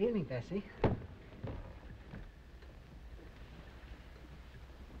evening. Good evening, Bessie.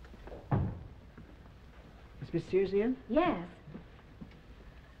 Is Miss Sears in? Yes.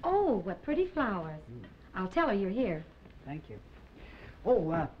 Oh, what pretty flowers. I'll tell her you're here. Thank you.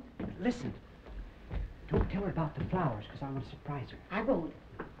 Oh, listen. Don't tell her about the flowers, because I want to surprise her. I won't.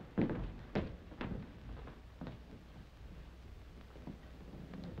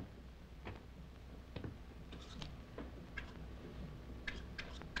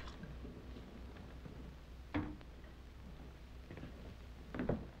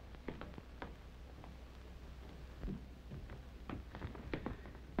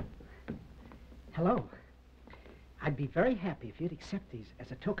 Hello. I'd be very happy if you'd accept these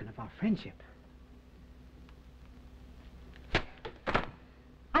as a token of our friendship.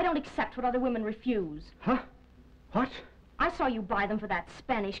 I don't accept what other women refuse. Huh? What? I saw you buy them for that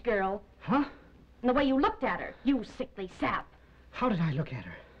Spanish girl. Huh? And the way you looked at her, you sickly sap. How did I look at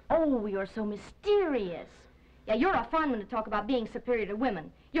her? Oh, you're so mysterious. Yeah, you're a fine one to talk about being superior to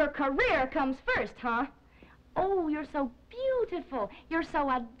women. Your career comes first, huh? Oh, you're so beautiful. You're so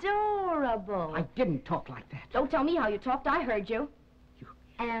adorable. I didn't talk like that. Don't tell me how you talked. I heard you.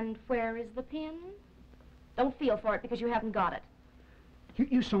 And where is the pin? Don't feel for it because you haven't got it.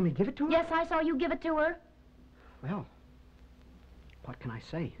 You saw me give it to her? Yes, I saw you give it to her. Well, what can I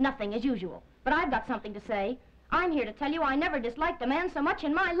say? Nothing, as usual. But I've got something to say. I'm here to tell you I never disliked a man so much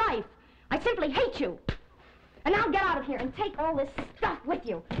in my life. I simply hate you. And now get out of here and take all this stuff with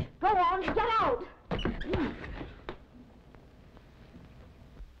you. Go on, get out.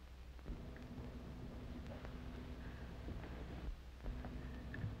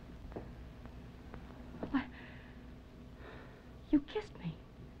 What? You kissed me.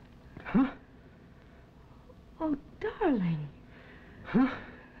 Huh? Oh, darling. Huh?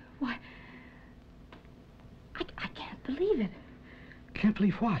 Why, I can't believe it. Can't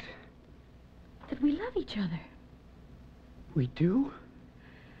believe what? That we love each other. We do?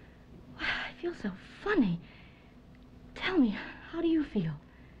 I feel so funny. Tell me, how do you feel?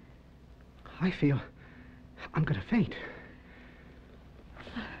 I feel I'm gonna faint.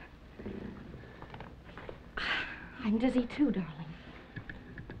 I'm dizzy too, darling.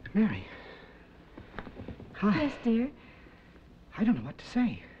 Mary. Hi. Yes, dear. I don't know what to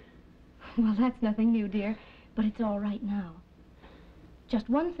say. Well, that's nothing new, dear, but it's all right now. Just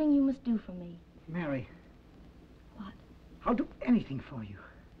one thing you must do for me. Mary. What? I'll do anything for you.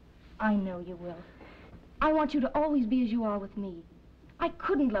 I know you will. I want you to always be as you are with me. I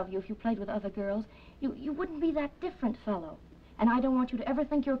couldn't love you if you played with other girls. You wouldn't be that different fellow. And I don't want you to ever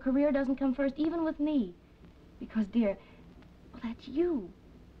think your career doesn't come first, even with me. Because, dear, well, that's you.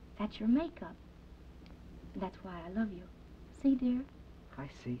 That's your makeup. And that's why I love you. See, dear? I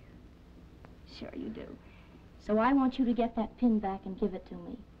see. Sure you do. So I want you to get that pin back and give it to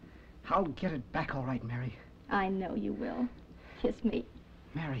me. I'll get it back all right, Mary. I know you will. Kiss me.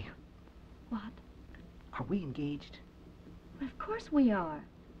 Mary. What? Are we engaged? Well, of course we are.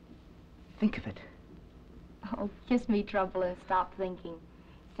 Think of it. Oh, kiss me, Trouble, and stop thinking.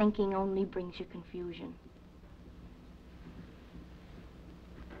 Thinking only brings you confusion.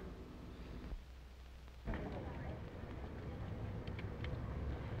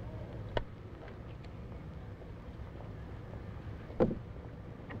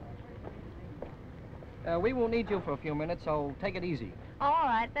 We won't need you for a few minutes, so take it easy. All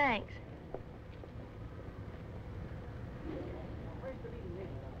right, thanks.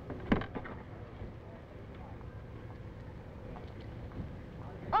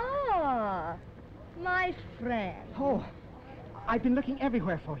 Oh, my friend. Oh, I've been looking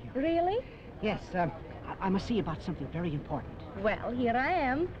everywhere for you. Really? Yes, I must see about something very important. Well, here I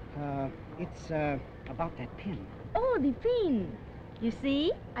am. It's about that pin. Oh, the pin. You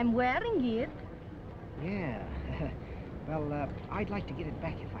see, I'm wearing it. Yeah. Well, I'd like to get it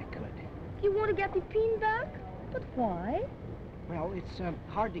back if I could. You want to get the pin back? But why? Well, it's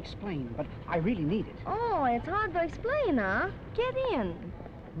hard to explain, but I really need it. Oh, it's hard to explain, huh? Get in.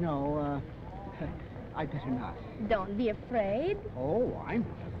 No, I better not. Don't be afraid. Oh, I'm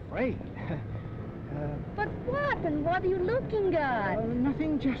not afraid. But what? And what are you looking at?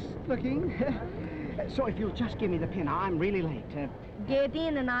 Nothing, just looking. So if you'll just give me the pin, I'm really late. Get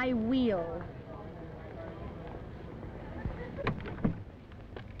in and I will.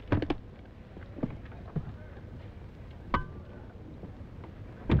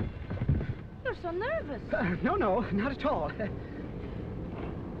 You're so nervous. No, not at all.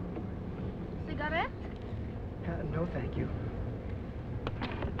 Cigarette? No, thank you.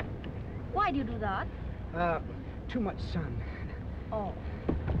 Why do you do that? Too much sun. Oh.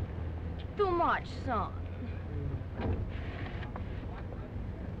 Too much sun.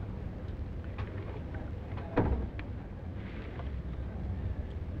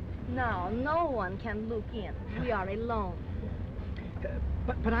 Now, no one can look in. We are alone.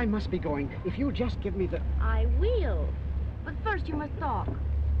 But I must be going. If you'll just give me the... I will. But first you must talk.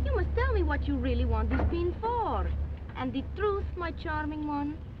 You must tell me what you really want this pin for. And the truth, my charming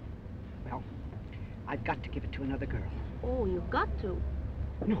one. Well, I've got to give it to another girl. Oh, you've got to.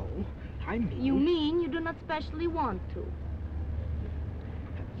 No, I mean... You mean you do not specially want to?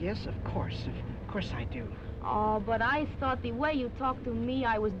 Yes, of course. Of course I do. Oh, but I thought the way you talked to me,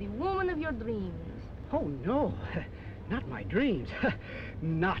 I was the woman of your dreams. Oh, no. Not my dreams.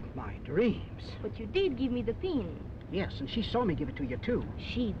 Not my dreams. But you did give me the pin. Yes, and she saw me give it to you, too.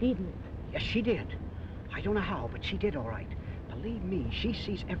 She didn't. Yes, she did. I don't know how, but she did all right. Believe me, she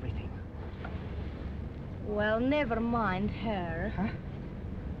sees everything. Well, never mind her. Huh?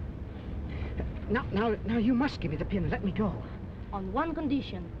 Now, you must give me the pin and let me go. On one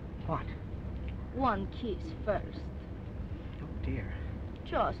condition. What? One kiss first. Oh, dear.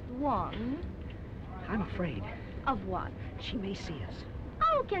 Just one. I'm afraid. Of what? She may see us.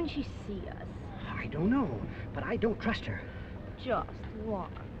 How can she see us? I don't know, but I don't trust her. Just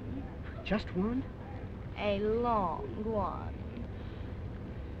one. Just one? A long one.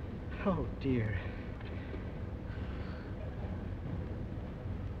 Oh, dear.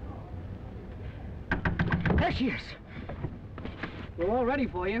 There she is. We're all ready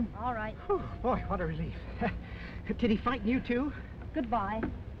for you. All right. Oh, boy, what a relief. Did he frighten you, too? Goodbye.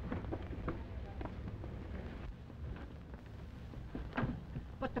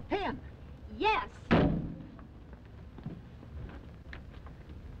 But the pen. Yes.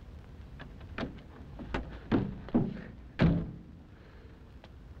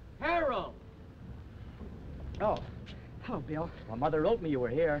 Harold! Oh, hello, Bill. Well, Mother wrote me you were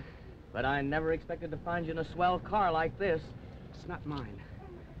here, but I never expected to find you in a swell car like this. It's not mine.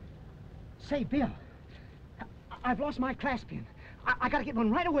 Say, Bill, I've lost my clasp-pin. I gotta get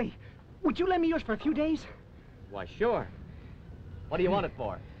one right away. Would you lend me yours for a few days? Why, sure. What do you want it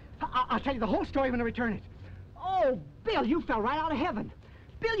for? I'll tell you the whole story when I return it. Oh, Bill, you fell right out of heaven.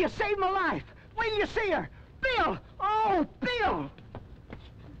 Bill, you saved my life. Wait till you see her. Bill! Oh, Bill!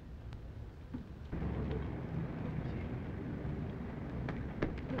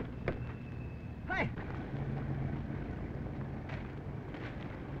 Hey!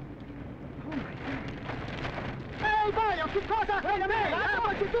 Oh, my God. Hey, boy, you of course I... Wait a minute!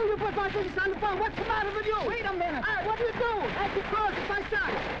 What you do? You put my business on the phone. What's the matter with you? Wait a minute! Hey, what do you do? Act of course, it's my son.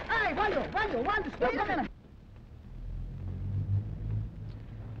 Hey, wait a minute.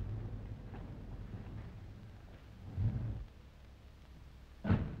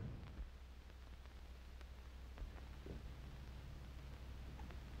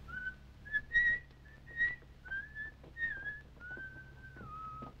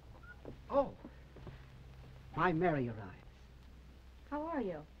 Oh, my Mary arrives. How are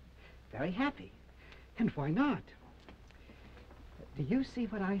you? Very happy. And why not? Do you see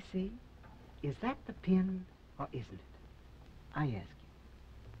what I see? Is that the pin or isn't it? I ask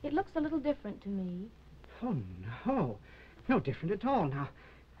you. It looks a little different to me. Oh, no. No different at all. Now,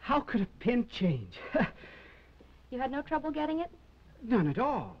 how could a pin change? You had no trouble getting it? None at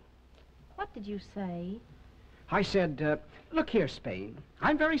all. What did you say? I said, look here, Spain.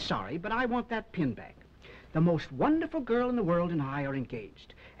 I'm very sorry, but I want that pin back. The most wonderful girl in the world and I are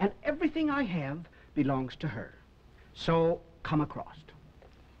engaged, and everything I have belongs to her. So, come across.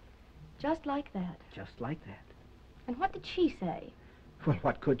 Just like that. Just like that. And what did she say? Well,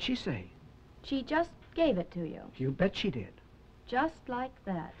 what could she say? She just gave it to you. You bet she did. Just like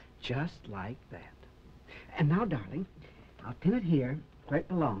that. Just like that. And now, darling, I'll pin it here where it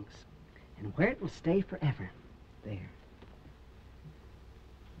belongs, and where it will stay forever. There.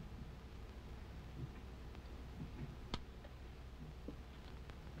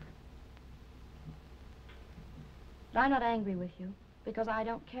 But I'm not angry with you, because I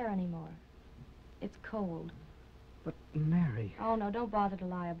don't care anymore. It's cold. But, Mary... Oh, no, don't bother to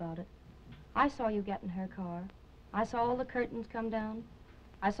lie about it. I saw you get in her car. I saw all the curtains come down.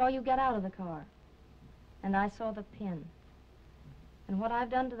 I saw you get out of the car. And I saw the pin. And what I've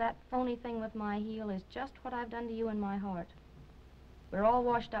done to that phony thing with my heel is just what I've done to you in my heart. We're all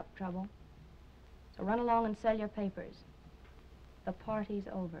washed up, Trouble. So run along and sell your papers. The party's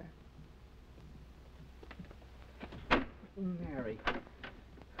over. Mary...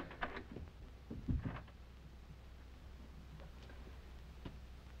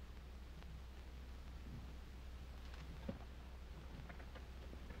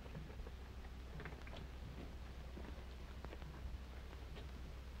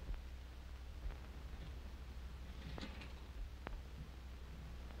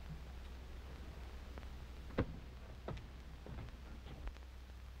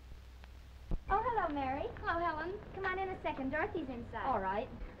 Oh, hello, Mary. Hello, Helen. Come on in a second. Dorothy's inside. All right.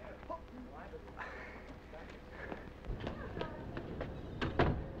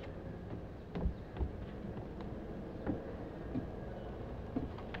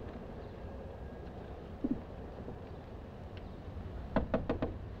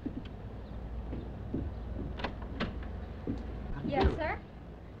 Yes, sir?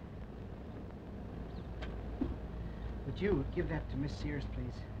 Would you give that to Miss Sears,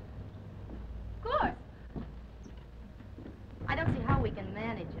 please? Of course. I don't see how we can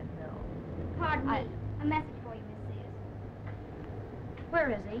manage it, though. Pardon me. A message for you, Miss Sears. Where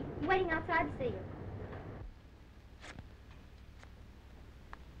is he? Waiting outside to see you.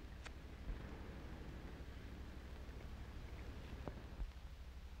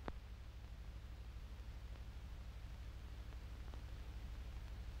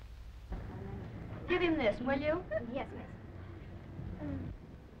 Give him this, will you? Yes, miss.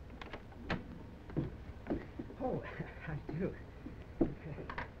 Oh, I do.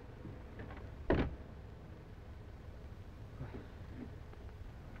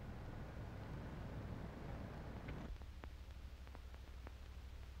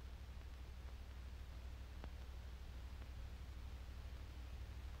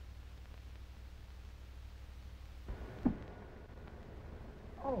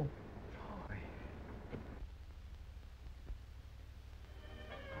 Oh, boy.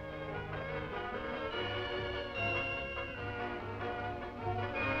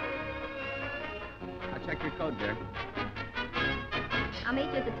 I'll check your code, dear. I'll meet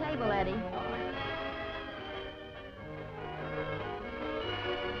you at the table, Eddie.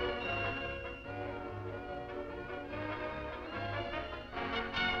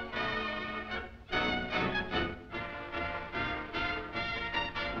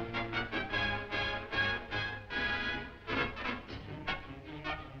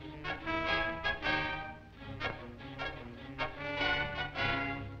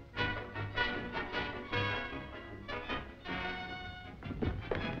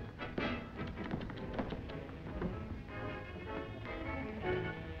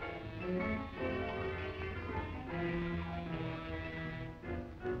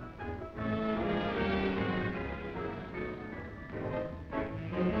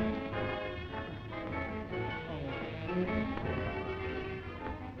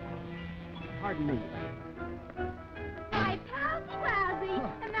 me. Why, Palsy Wowsy,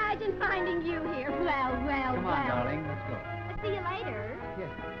 imagine finding you here. Well, well, Come well. on, darling, let's go. I'll see you later.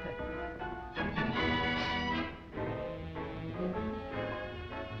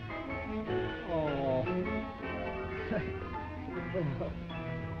 Oh.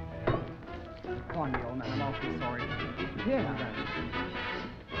 Come on, you old man, I'm awfully sorry. Yeah.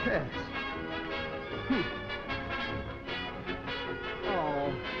 Yes.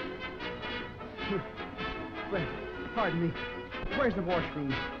 Oh. Well, pardon me. Where's the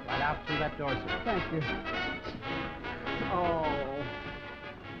washroom? Right out through that door, sir. Thank you. Oh.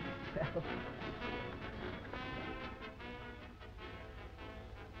 Well.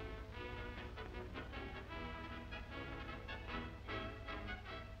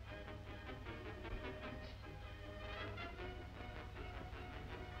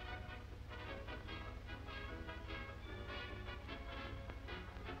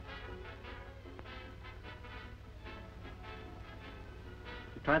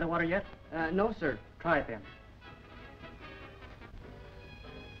 Try the water yet? No, sir. Try it then.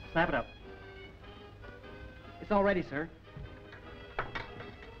 Snap it up. It's all ready, sir.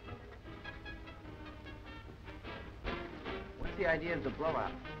 What's the idea of the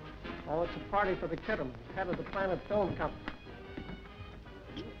blowout? Oh, it's a party for the Kitterman, head of the Planet Film Company.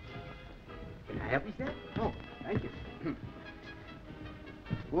 Can I help you, sir? Oh, thank you.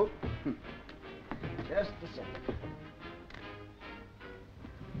 Whoop. Just a second.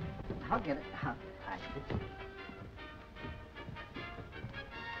 I'll get it.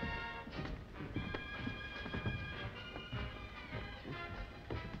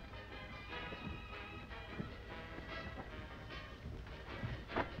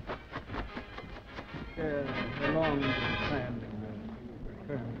 A long standing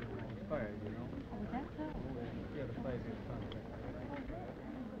term expired, you know. Oh, that's so. You had a 5-year contract.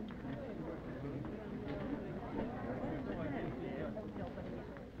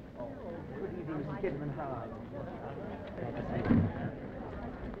 Good evening, Mrs. Kidman. How are you?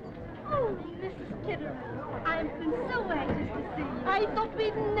 Oh, Mrs. Kidderman, I've been so anxious to see you. I thought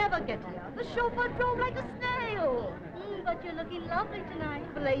we'd never get here. The chauffeur drove like a snail. But you're looking lovely tonight.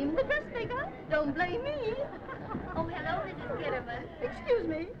 Blame the dressmaker. Don't blame me. Oh, hello, Mrs. Kidderman. Excuse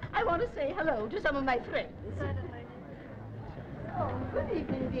me. I want to say hello to some of my friends. Certainly. Oh, good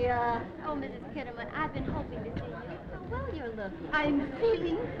evening, dear. Oh, Mrs. Kitterman, I've been hoping to see you. How well you're looking. I'm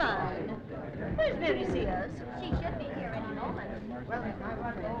feeling fine. Where's Mary Sears? She should be here any moment. Well,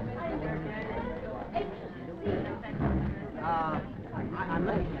 I'm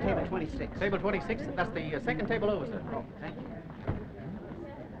looking for table 26. Table 26, that's the second table over, sir. Oh, thank you.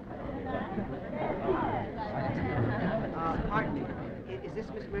 Pardon me. Is this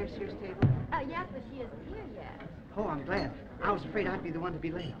Miss Mary Sears' table? Yes, but she isn't here yet. Oh, I'm glad. I was afraid I'd be the one to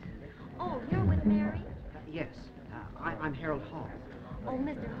be late. Oh, you're with Mary? Yes. I'm Harold Hall. Oh,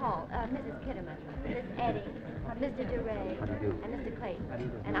 Mr. Hall, Mrs. Kitterman, Miss Edding, Mr. DeRay, and Mr.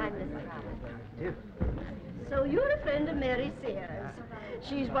 Clayton, and I'm Mrs. Roberts. So you're a friend of Mary Sears.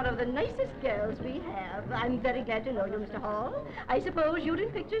 She's one of the nicest girls we have. I'm very glad to know you, Mr. Hall. I suppose you're in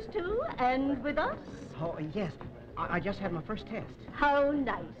pictures, too, and with us? Oh, yes. I just had my first test. How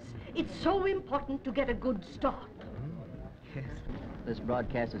nice. It's so important to get a good start. Yes. This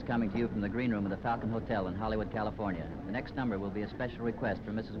broadcast is coming to you from the green room of the Falcon Hotel in Hollywood, California. The next number will be a special request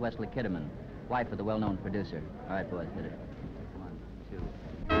from Mrs. Wesley Kitterman, wife of the well-known producer. All right, boys, hit it. 1, 2.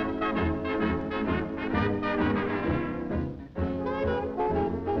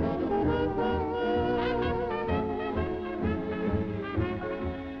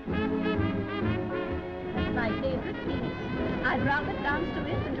 My favorite piece. I'd rather dance to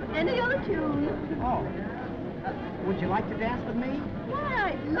it than to any other tune. Oh. Would you like to dance with me?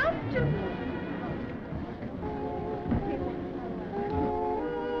 Why, I'd love to.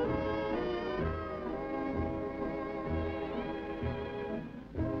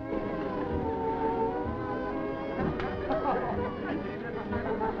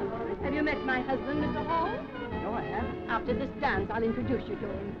 Have you met my husband, Mr. Hall? No, I haven't. After this dance, I'll introduce you to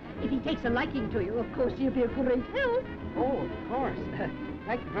him. If he takes a liking to you, of course, he'll be a great help. Oh, of course.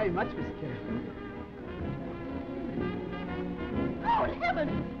 Thank you very much, Miss Kitterman. Good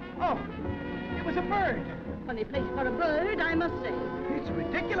heavens! Oh, it was a bird. Funny place for a bird, I must say. It's a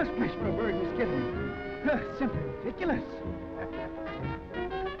ridiculous place for a bird, Miss Kitterman. Simply ridiculous.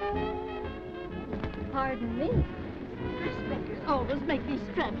 Pardon me. Dressmakers always make these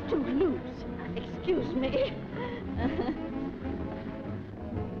straps too loose. Excuse me.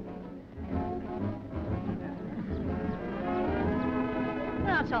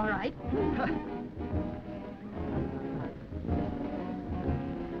 That's all right.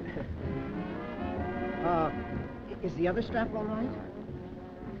 Is the other strap all right?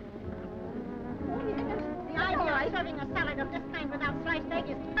 The idea of serving a salad of this kind without sliced egg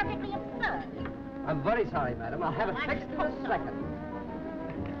is perfectly absurd. I'm very sorry, madam. I'll have it fixed in a second.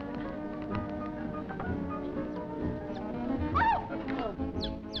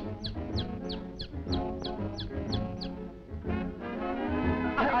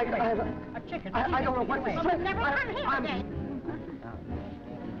 A chicken. I don't know what to say. Never come here again.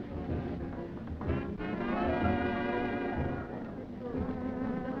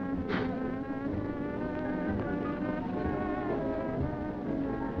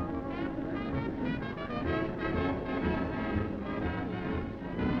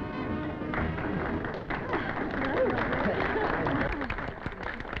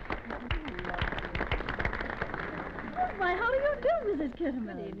 Why, how do you do, Mrs.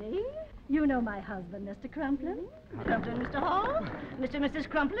 Kitterman? Good evening. You know my husband, Mr. Crumplin. Crumplin, Mr. Hall. Mr. and Mrs.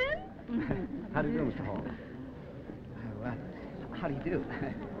 Crumplin. How do you do, Mr. Hall? How do you do?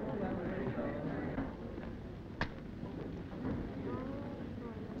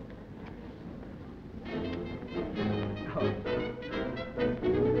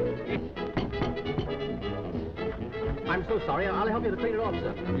 I'm so sorry. I'll help you to clean it off,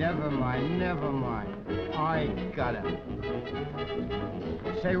 sir. Never mind, never mind. I got it.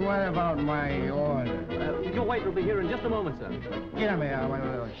 Say, what about my order? Your waiter will be here in just a moment, sir. Get him here. I want a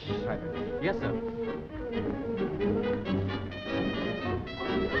little second. Yes, sir.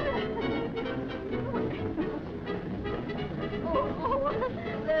 Oh,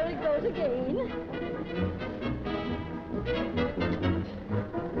 there he goes again.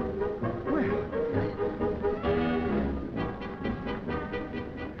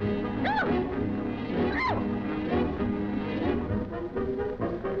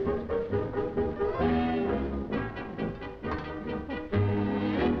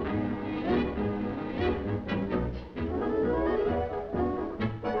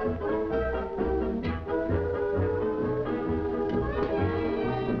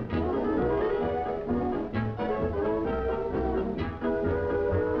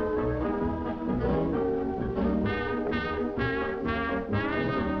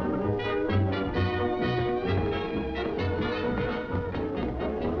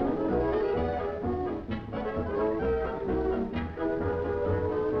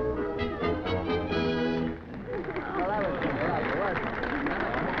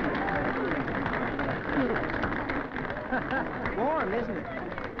 Warm, isn't it?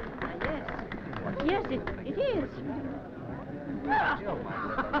 Yes, it is.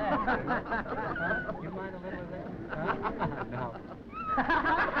 You mind a little of this? No.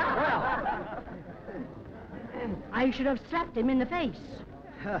 Well, I should have slapped him in the face.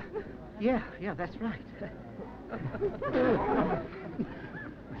 Yeah, that's right.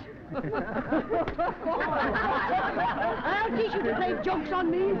 I'll teach you to play jokes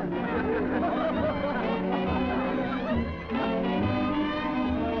on me.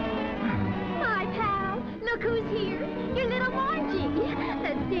 My pal, look who's here. Your little Margie.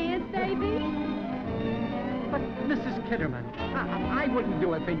 Let's dance, baby. But, Mrs. Kitterman, I wouldn't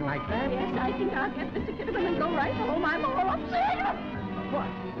do a thing like that. Yes, I think I'll get Mr. Kitterman and go right home. I'm all upset. What?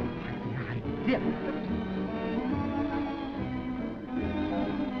 The idea.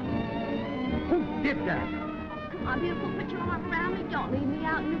 Who did that? Come on, beautiful, put your arm around me. Don't leave me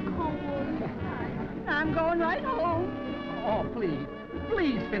out in the cold. I'm going right home. Oh, please.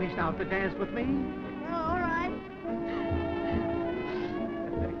 Please finish out the dance with me. All right.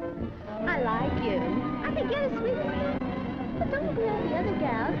 I like you. I think you're the sweetest thing. But don't look at the other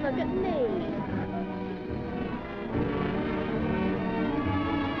gals. Look at me.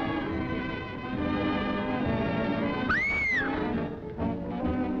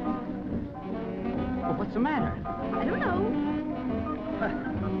 Well, what's the matter? I don't know.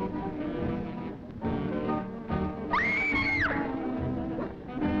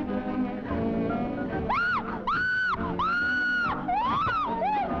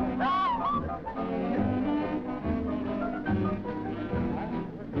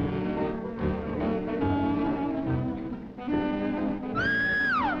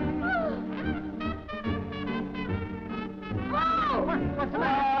 What's the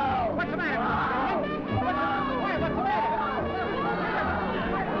matter? What's the matter? What's the matter?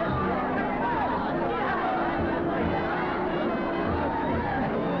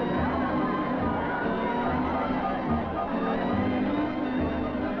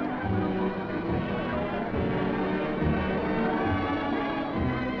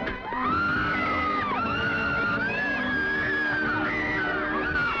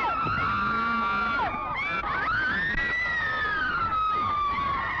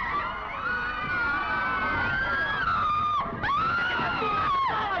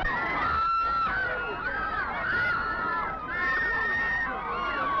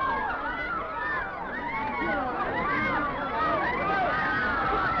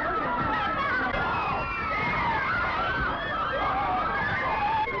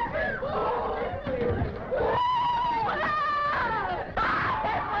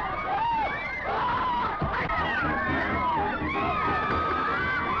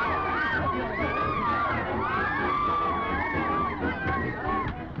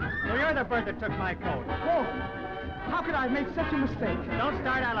 So you're the bird that took my coat. Oh, how could I have made such a mistake? Don't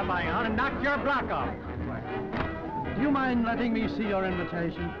start alibying on and knock your block off. Do you mind letting me see your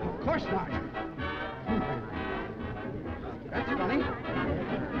invitation? Of course not. That's funny.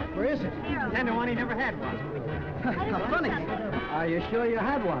 Where is it? 10 to 1, he never had one. How funny. Are you sure you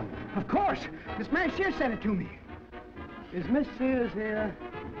had one? Of course. Miss Mary Sears sent it to me. Is Miss Sears here?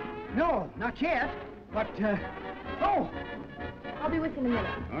 No, not yet. But, oh, I'll be with you in a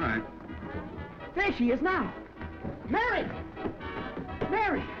minute. All right. there she is now. Mary!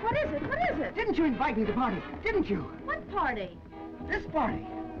 Mary! What is it? What is it? Didn't you invite me to the party? Didn't you? What party? This party.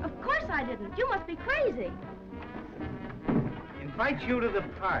 Of course I didn't. You must be crazy. Invite you to the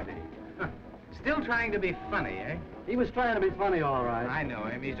party. Still trying to be funny, eh? He was trying to be funny, all right. I know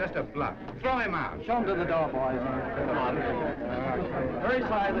him. He's just a bluff. Throw him out. Show him to the door, boys. Come on. Very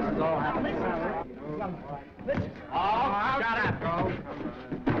sorry this is all happening. Oh, shut up, Go.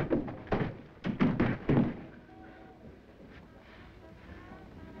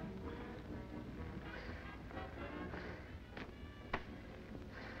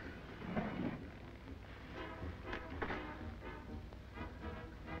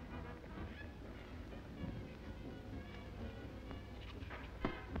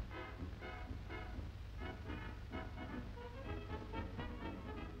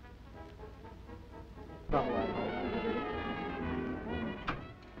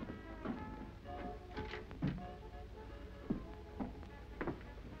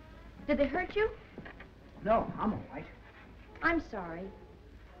 Did they hurt you? No, I'm all right. I'm sorry.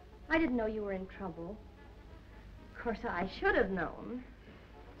 I didn't know you were in trouble. Of course, I should have known.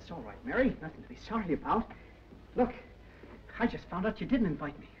 It's all right, Mary. Nothing to be sorry about. Look, I just found out you didn't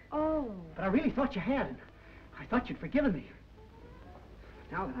invite me. Oh. But I really thought you had, and I thought you'd forgiven me.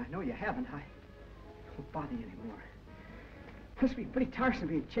 Now that I know you haven't, I won't bother you anymore. It must be pretty tiresome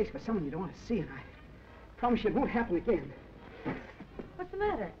being chased by someone you don't want to see, and I promise you it won't happen again. What's the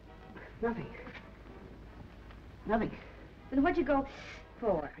matter? Nothing. Nothing. Then what'd you go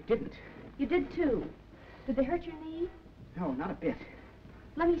for? I didn't. You did too. Did they hurt your knee? No, not a bit.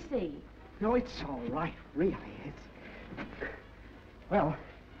 Let me see. No, it's all right, really. It's... Well,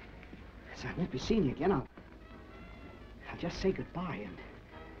 as I won't be seeing you again, I'll just say goodbye,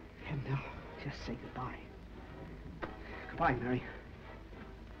 and I'll just say goodbye. Goodbye, Mary.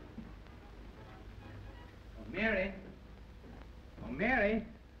 Oh, Mary. Oh, Mary.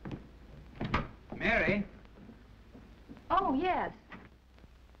 Mary. Oh, yes.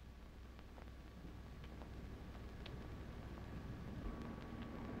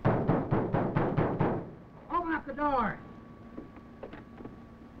 Open up the door.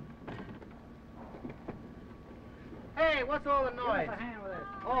 Hey, what's all the noise? Give us a hand with this.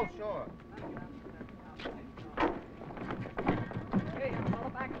 Oh, sure. Hey, follow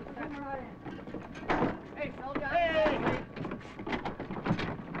back to the center. Hey, soldier. Hey!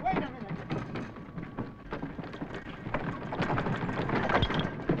 Wait a minute.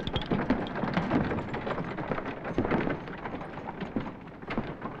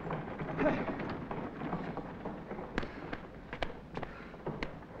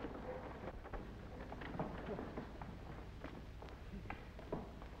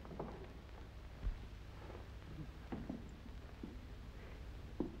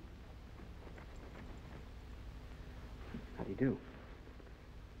 How do you do?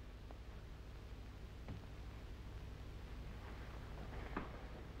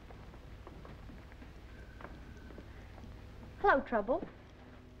 Hello, Trouble.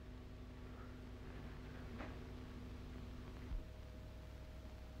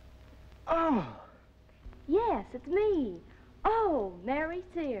 Oh! Yes, it's me. Oh, Mary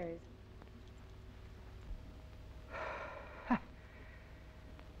Sears.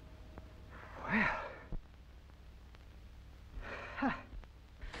 Well.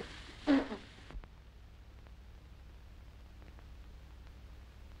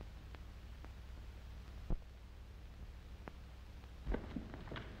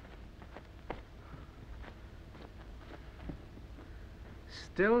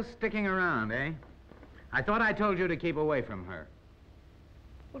 Still sticking around, eh? I thought I told you to keep away from her.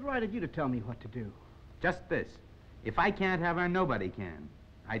 What right had you to tell me what to do? Just this. If I can't have her, nobody can.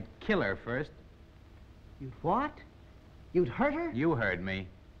 I'd kill her first. You'd what? You'd hurt her? You heard me.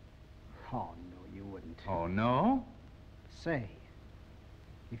 Oh, no, you wouldn't. Oh, no? Say,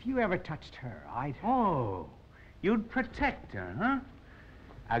 if you ever touched her, I'd... Oh, you'd protect her, huh?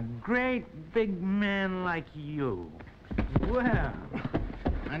 A great big man like you. Well,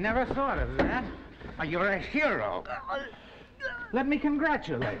 I never thought of that. You're a hero. Let me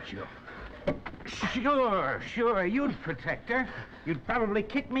congratulate you. Sure, you'd protect her. You'd probably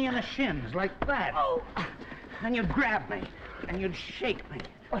kick me in the shins like that. Oh. Then you'd grab me, and you'd shake me.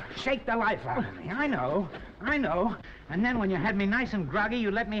 Shake the life out of me. I know. And then when you had me nice and groggy,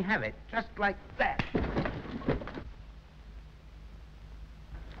 you let me have it, just like that.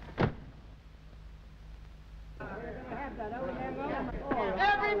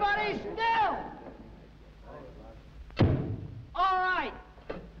 Everybody still! All right.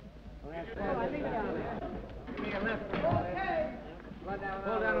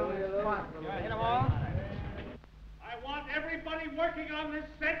 I want everybody working on this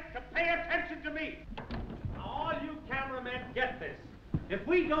set to pay attention to me. Now, all you cameramen get this. If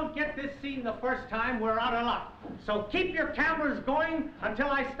we don't get this scene the first time, we're out of luck. So keep your cameras going until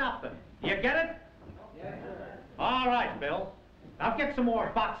I stop them. You get it? Yes, sir. All right, Bill. Now get some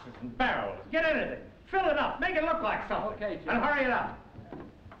more boxes and barrels. Get anything. Fill it up. Make it look like something. Okay, Chief. And hurry it up.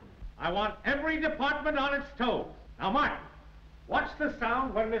 I want every department on its toes. Now, Mark, watch the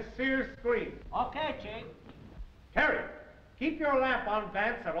sound when Miss Sears screams. Okay, Chief. Terry, keep your lamp on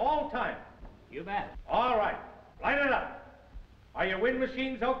Vance at all times. You bet. All right. Light it up. Are your wind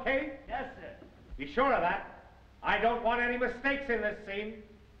machines okay? Yes, sir. Be sure of that. I don't want any mistakes in this scene.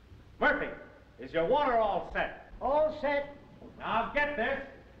 Murphy, is your water all set? All set. Now get this.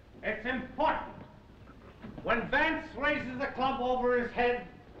 It's important. When Vance raises the club over his head,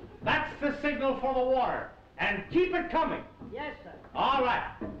 that's the signal for the water. And keep it coming. Yes, sir. All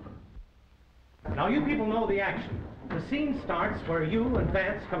right. Now you people know the action. The scene starts where you and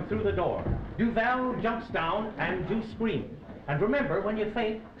Vance come through the door. Duval jumps down and you scream. And remember, when you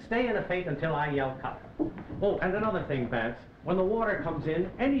faint, stay in a faint until I yell cut. Oh, and another thing, Vance. When the water comes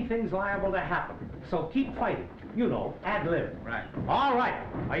in, anything's liable to happen. So keep fighting. You know, ad lib. Right. All right.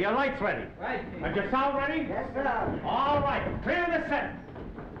 Are your lights ready? Right. Is your sound ready? Yes, sir. All right. Clear the set.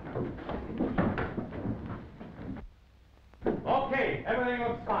 Okay, everything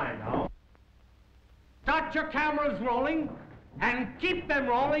looks fine now. Start your cameras rolling and keep them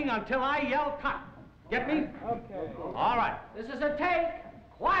rolling until I yell cut. Get me? Okay. All right. This is a take.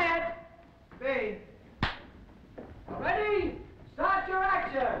 Quiet. Speed. Ready? Start your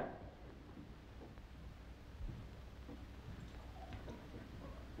action.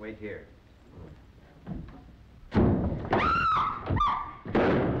 Wait here.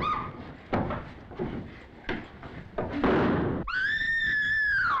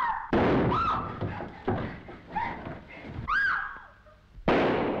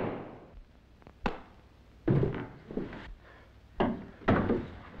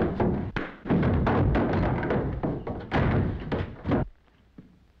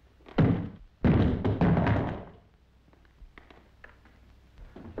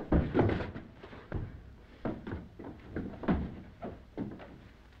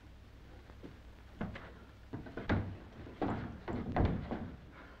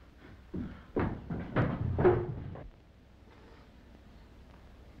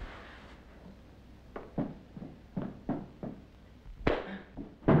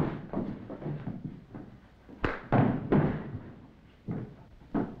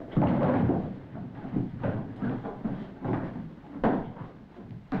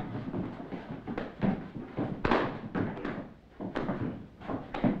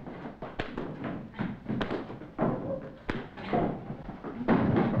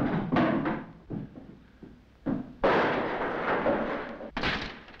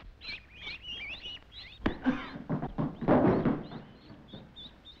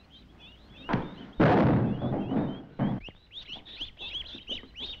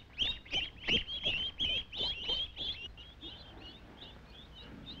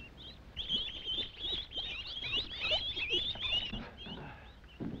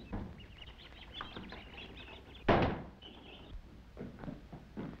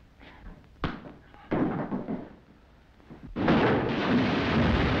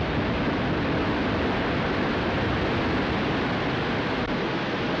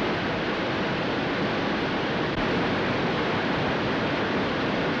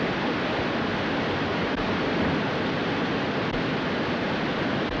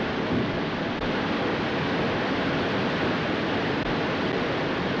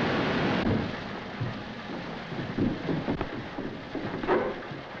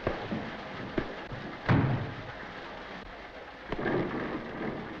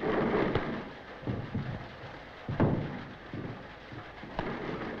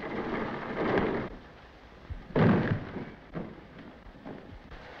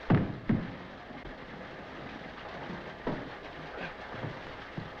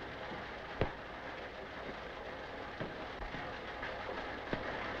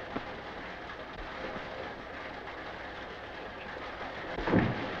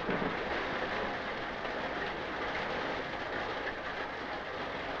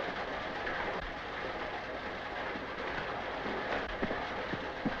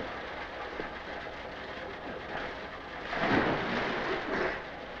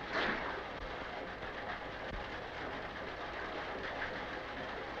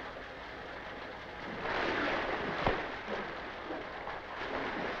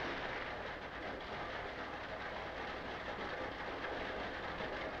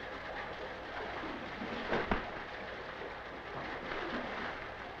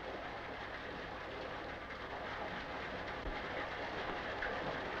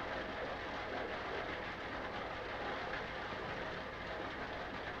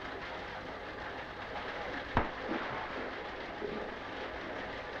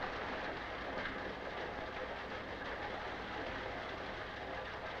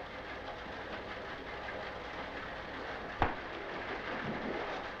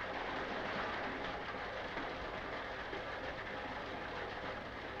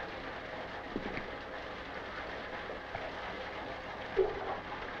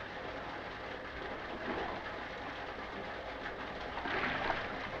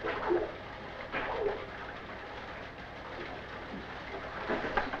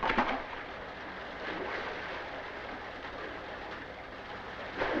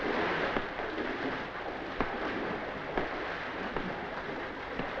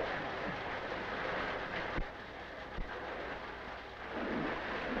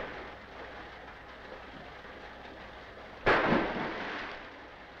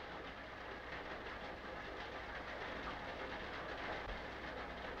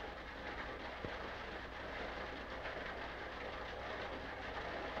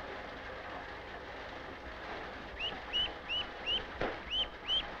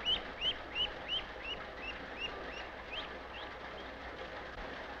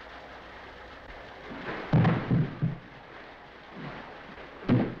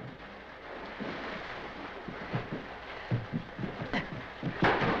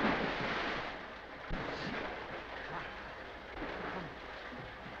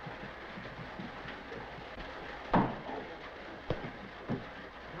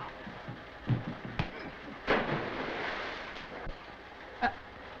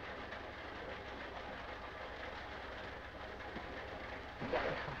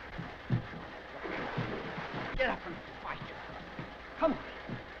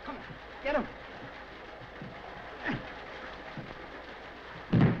 Get him.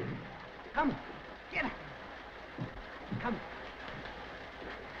 Come. Get him. Come.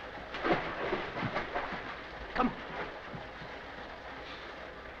 Come.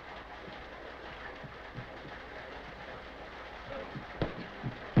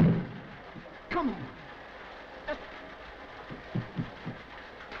 Come on.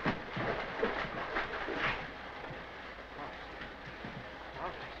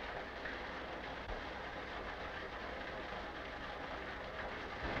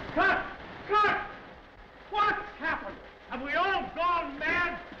 Cut! Cut! What's happened? Have we all gone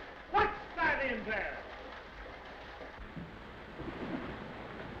mad? What's that in there?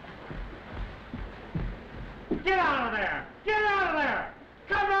 Get out of there! Get out of there!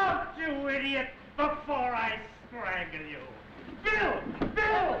 Come out, you idiot, before I strangle you! Bill!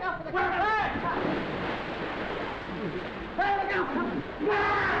 Bill! Where are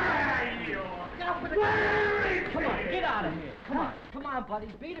you? Come on, get out of here. Come on. Come on, buddy.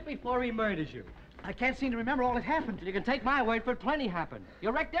 Beat it before he murders you. I can't seem to remember all that happened. You can take my word for it, plenty happened.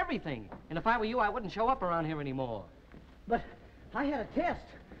 You wrecked everything. And if I were you, I wouldn't show up around here anymore. But I had a test,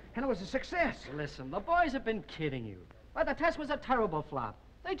 and it was a success. Listen, the boys have been kidding you. Why, the test was a terrible flop.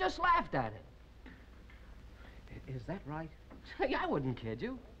 They just laughed at it. Is that right? I wouldn't kid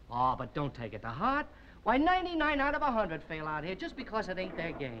you. Oh, but don't take it to heart. Why, 99 out of 100 fail out here just because it ain't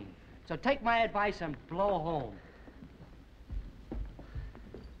their game. So take my advice and blow home.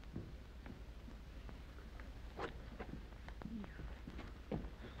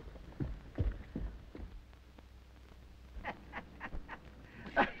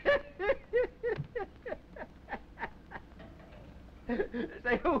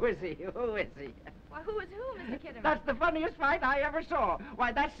 Say, who is he? Who is he? Why, who is who, Mr. Kittimer? That's the funniest fight I ever saw.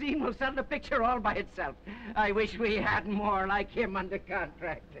 Why, that scene will sell the picture all by itself. I wish we had more like him under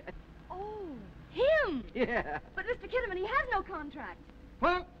contract. Oh, him? Yeah. But Mr. Kittimer, he has no contract.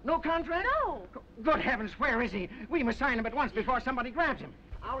 What? No contract? No. Good heavens, where is he? We must sign him at once before somebody grabs him.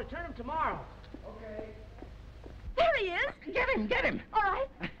 I'll return him tomorrow. Okay. There he is. Get him, get him. All right.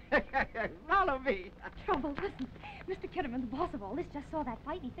 Follow me. Trouble, listen. Mr. Kittimer, the boss of all this, just saw that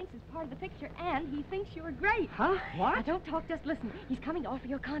fight, and he thinks it's part of the picture, and he thinks you're great. Huh? What? Now, don't talk, just listen. He's coming to offer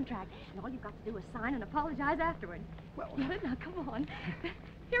you a contract, and all you've got to do is sign and apologize afterward. Well... Now, come on.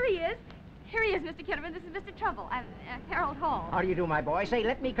 Here he is. Here he is, Mr. Kittimer. This is Mr. Trouble. Harold Hall. How do you do, my boy? Say,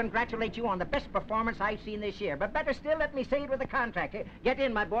 let me congratulate you on the best performance I've seen this year. But better still, let me say it with a contract. Get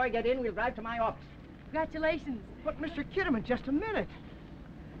in, my boy, get in. We'll drive to my office. Congratulations. But, Mr. Kittimer, just a minute.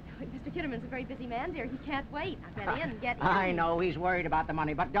 Mr. Kittimer's a very busy man, dear. He can't wait. Now, get in. I know he's worried about the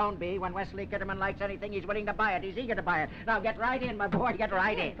money, but don't be. When Wesley Kittimer likes anything, he's willing to buy it. He's eager to buy it. Now, get right in, my boy. Get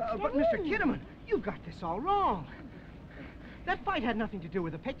right in. But, Mr. Kittimer, you got this all wrong. That fight had nothing to do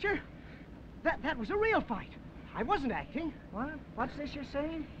with the picture. That was a real fight. I wasn't acting. What? What's this you're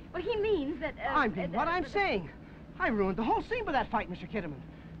saying? Well, he means that... I mean what I'm saying. I ruined the whole scene with that fight, Mr. Kittimer.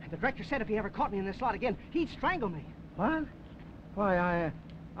 And the director said if he ever caught me in this slot again, he'd strangle me. What? Why,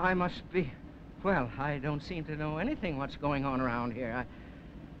 I must be... Well, I don't seem to know anything what's going on around here.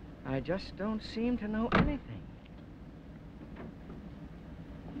 I just don't seem to know anything.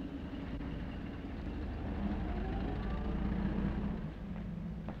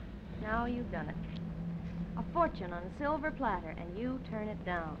 Now you've done it. A fortune on a silver platter, and you turn it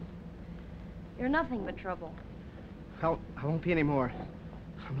down. You're nothing but trouble. Well, I won't be any more.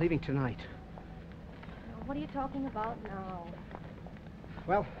 I'm leaving tonight. Now, what are you talking about now?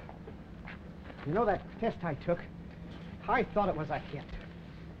 Well, you know that test I took? I thought it was a hit,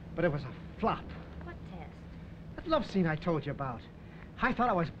 but it was a flop. What test? That love scene I told you about. I thought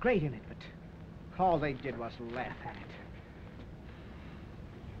I was great in it, but all they did was laugh at it.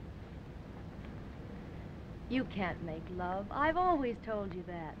 You can't make love. I've always told you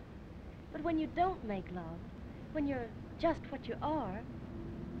that. But when you don't make love, when you're just what you are,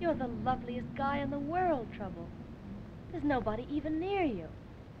 you're the loveliest guy in the world, Trouble. There's nobody even near you.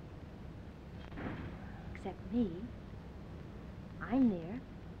 Except me. I'm near.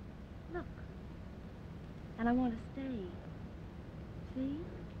 Look. And I want to stay. See?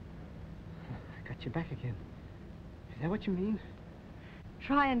 I got you back again. Is that what you mean?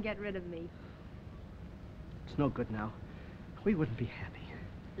 Try and get rid of me. It's no good now. We wouldn't be happy.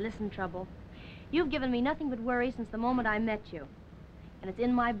 Listen, Trouble. You've given me nothing but worry since the moment I met you. And it's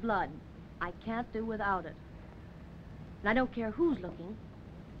in my blood. I can't do without it. And I don't care who's looking.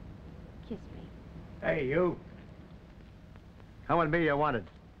 Kiss me. Hey, you. How and me you wanted?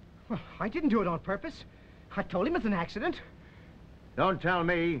 Well, I didn't do it on purpose. I told him it's an accident. Don't tell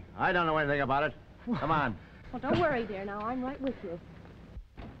me. I don't know anything about it. Come on. Well, don't worry, dear. Now, I'm right with you.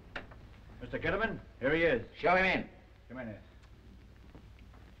 Mr. Kitterman, here he is. Show him in. Come in here.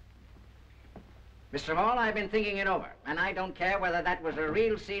 Mr. Hall, I've been thinking it over, and I don't care whether that was a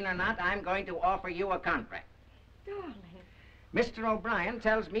real scene or not. I'm going to offer you a contract. Darling. Mr. O'Brien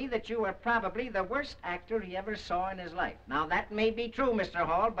tells me that you were probably the worst actor he ever saw in his life. Now, that may be true, Mr.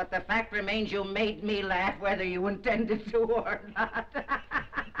 Hall, but the fact remains you made me laugh whether you intended to or not.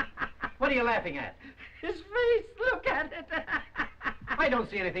 What are you laughing at? His face, look at it. I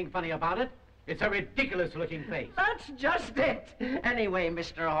don't see anything funny about it. It's a ridiculous-looking face. That's just it. Anyway,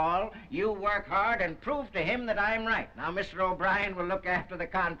 Mr. Hall, you work hard and prove to him that I'm right. Now, Mr. O'Brien will look after the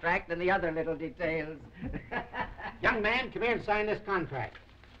contract and the other little details. Young man, come here and sign this contract.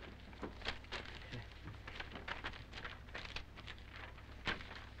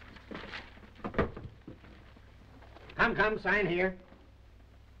 Come, sign here.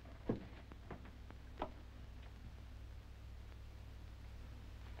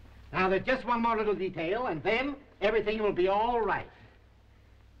 Now, there's just one more little detail, and then everything will be all right.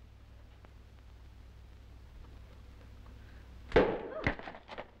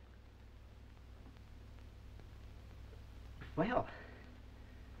 Well.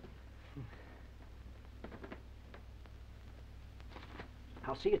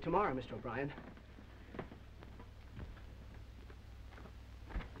 I'll see you tomorrow, Mr. O'Brien.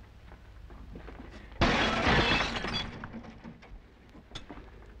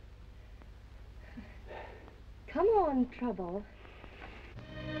 Come on, Trouble.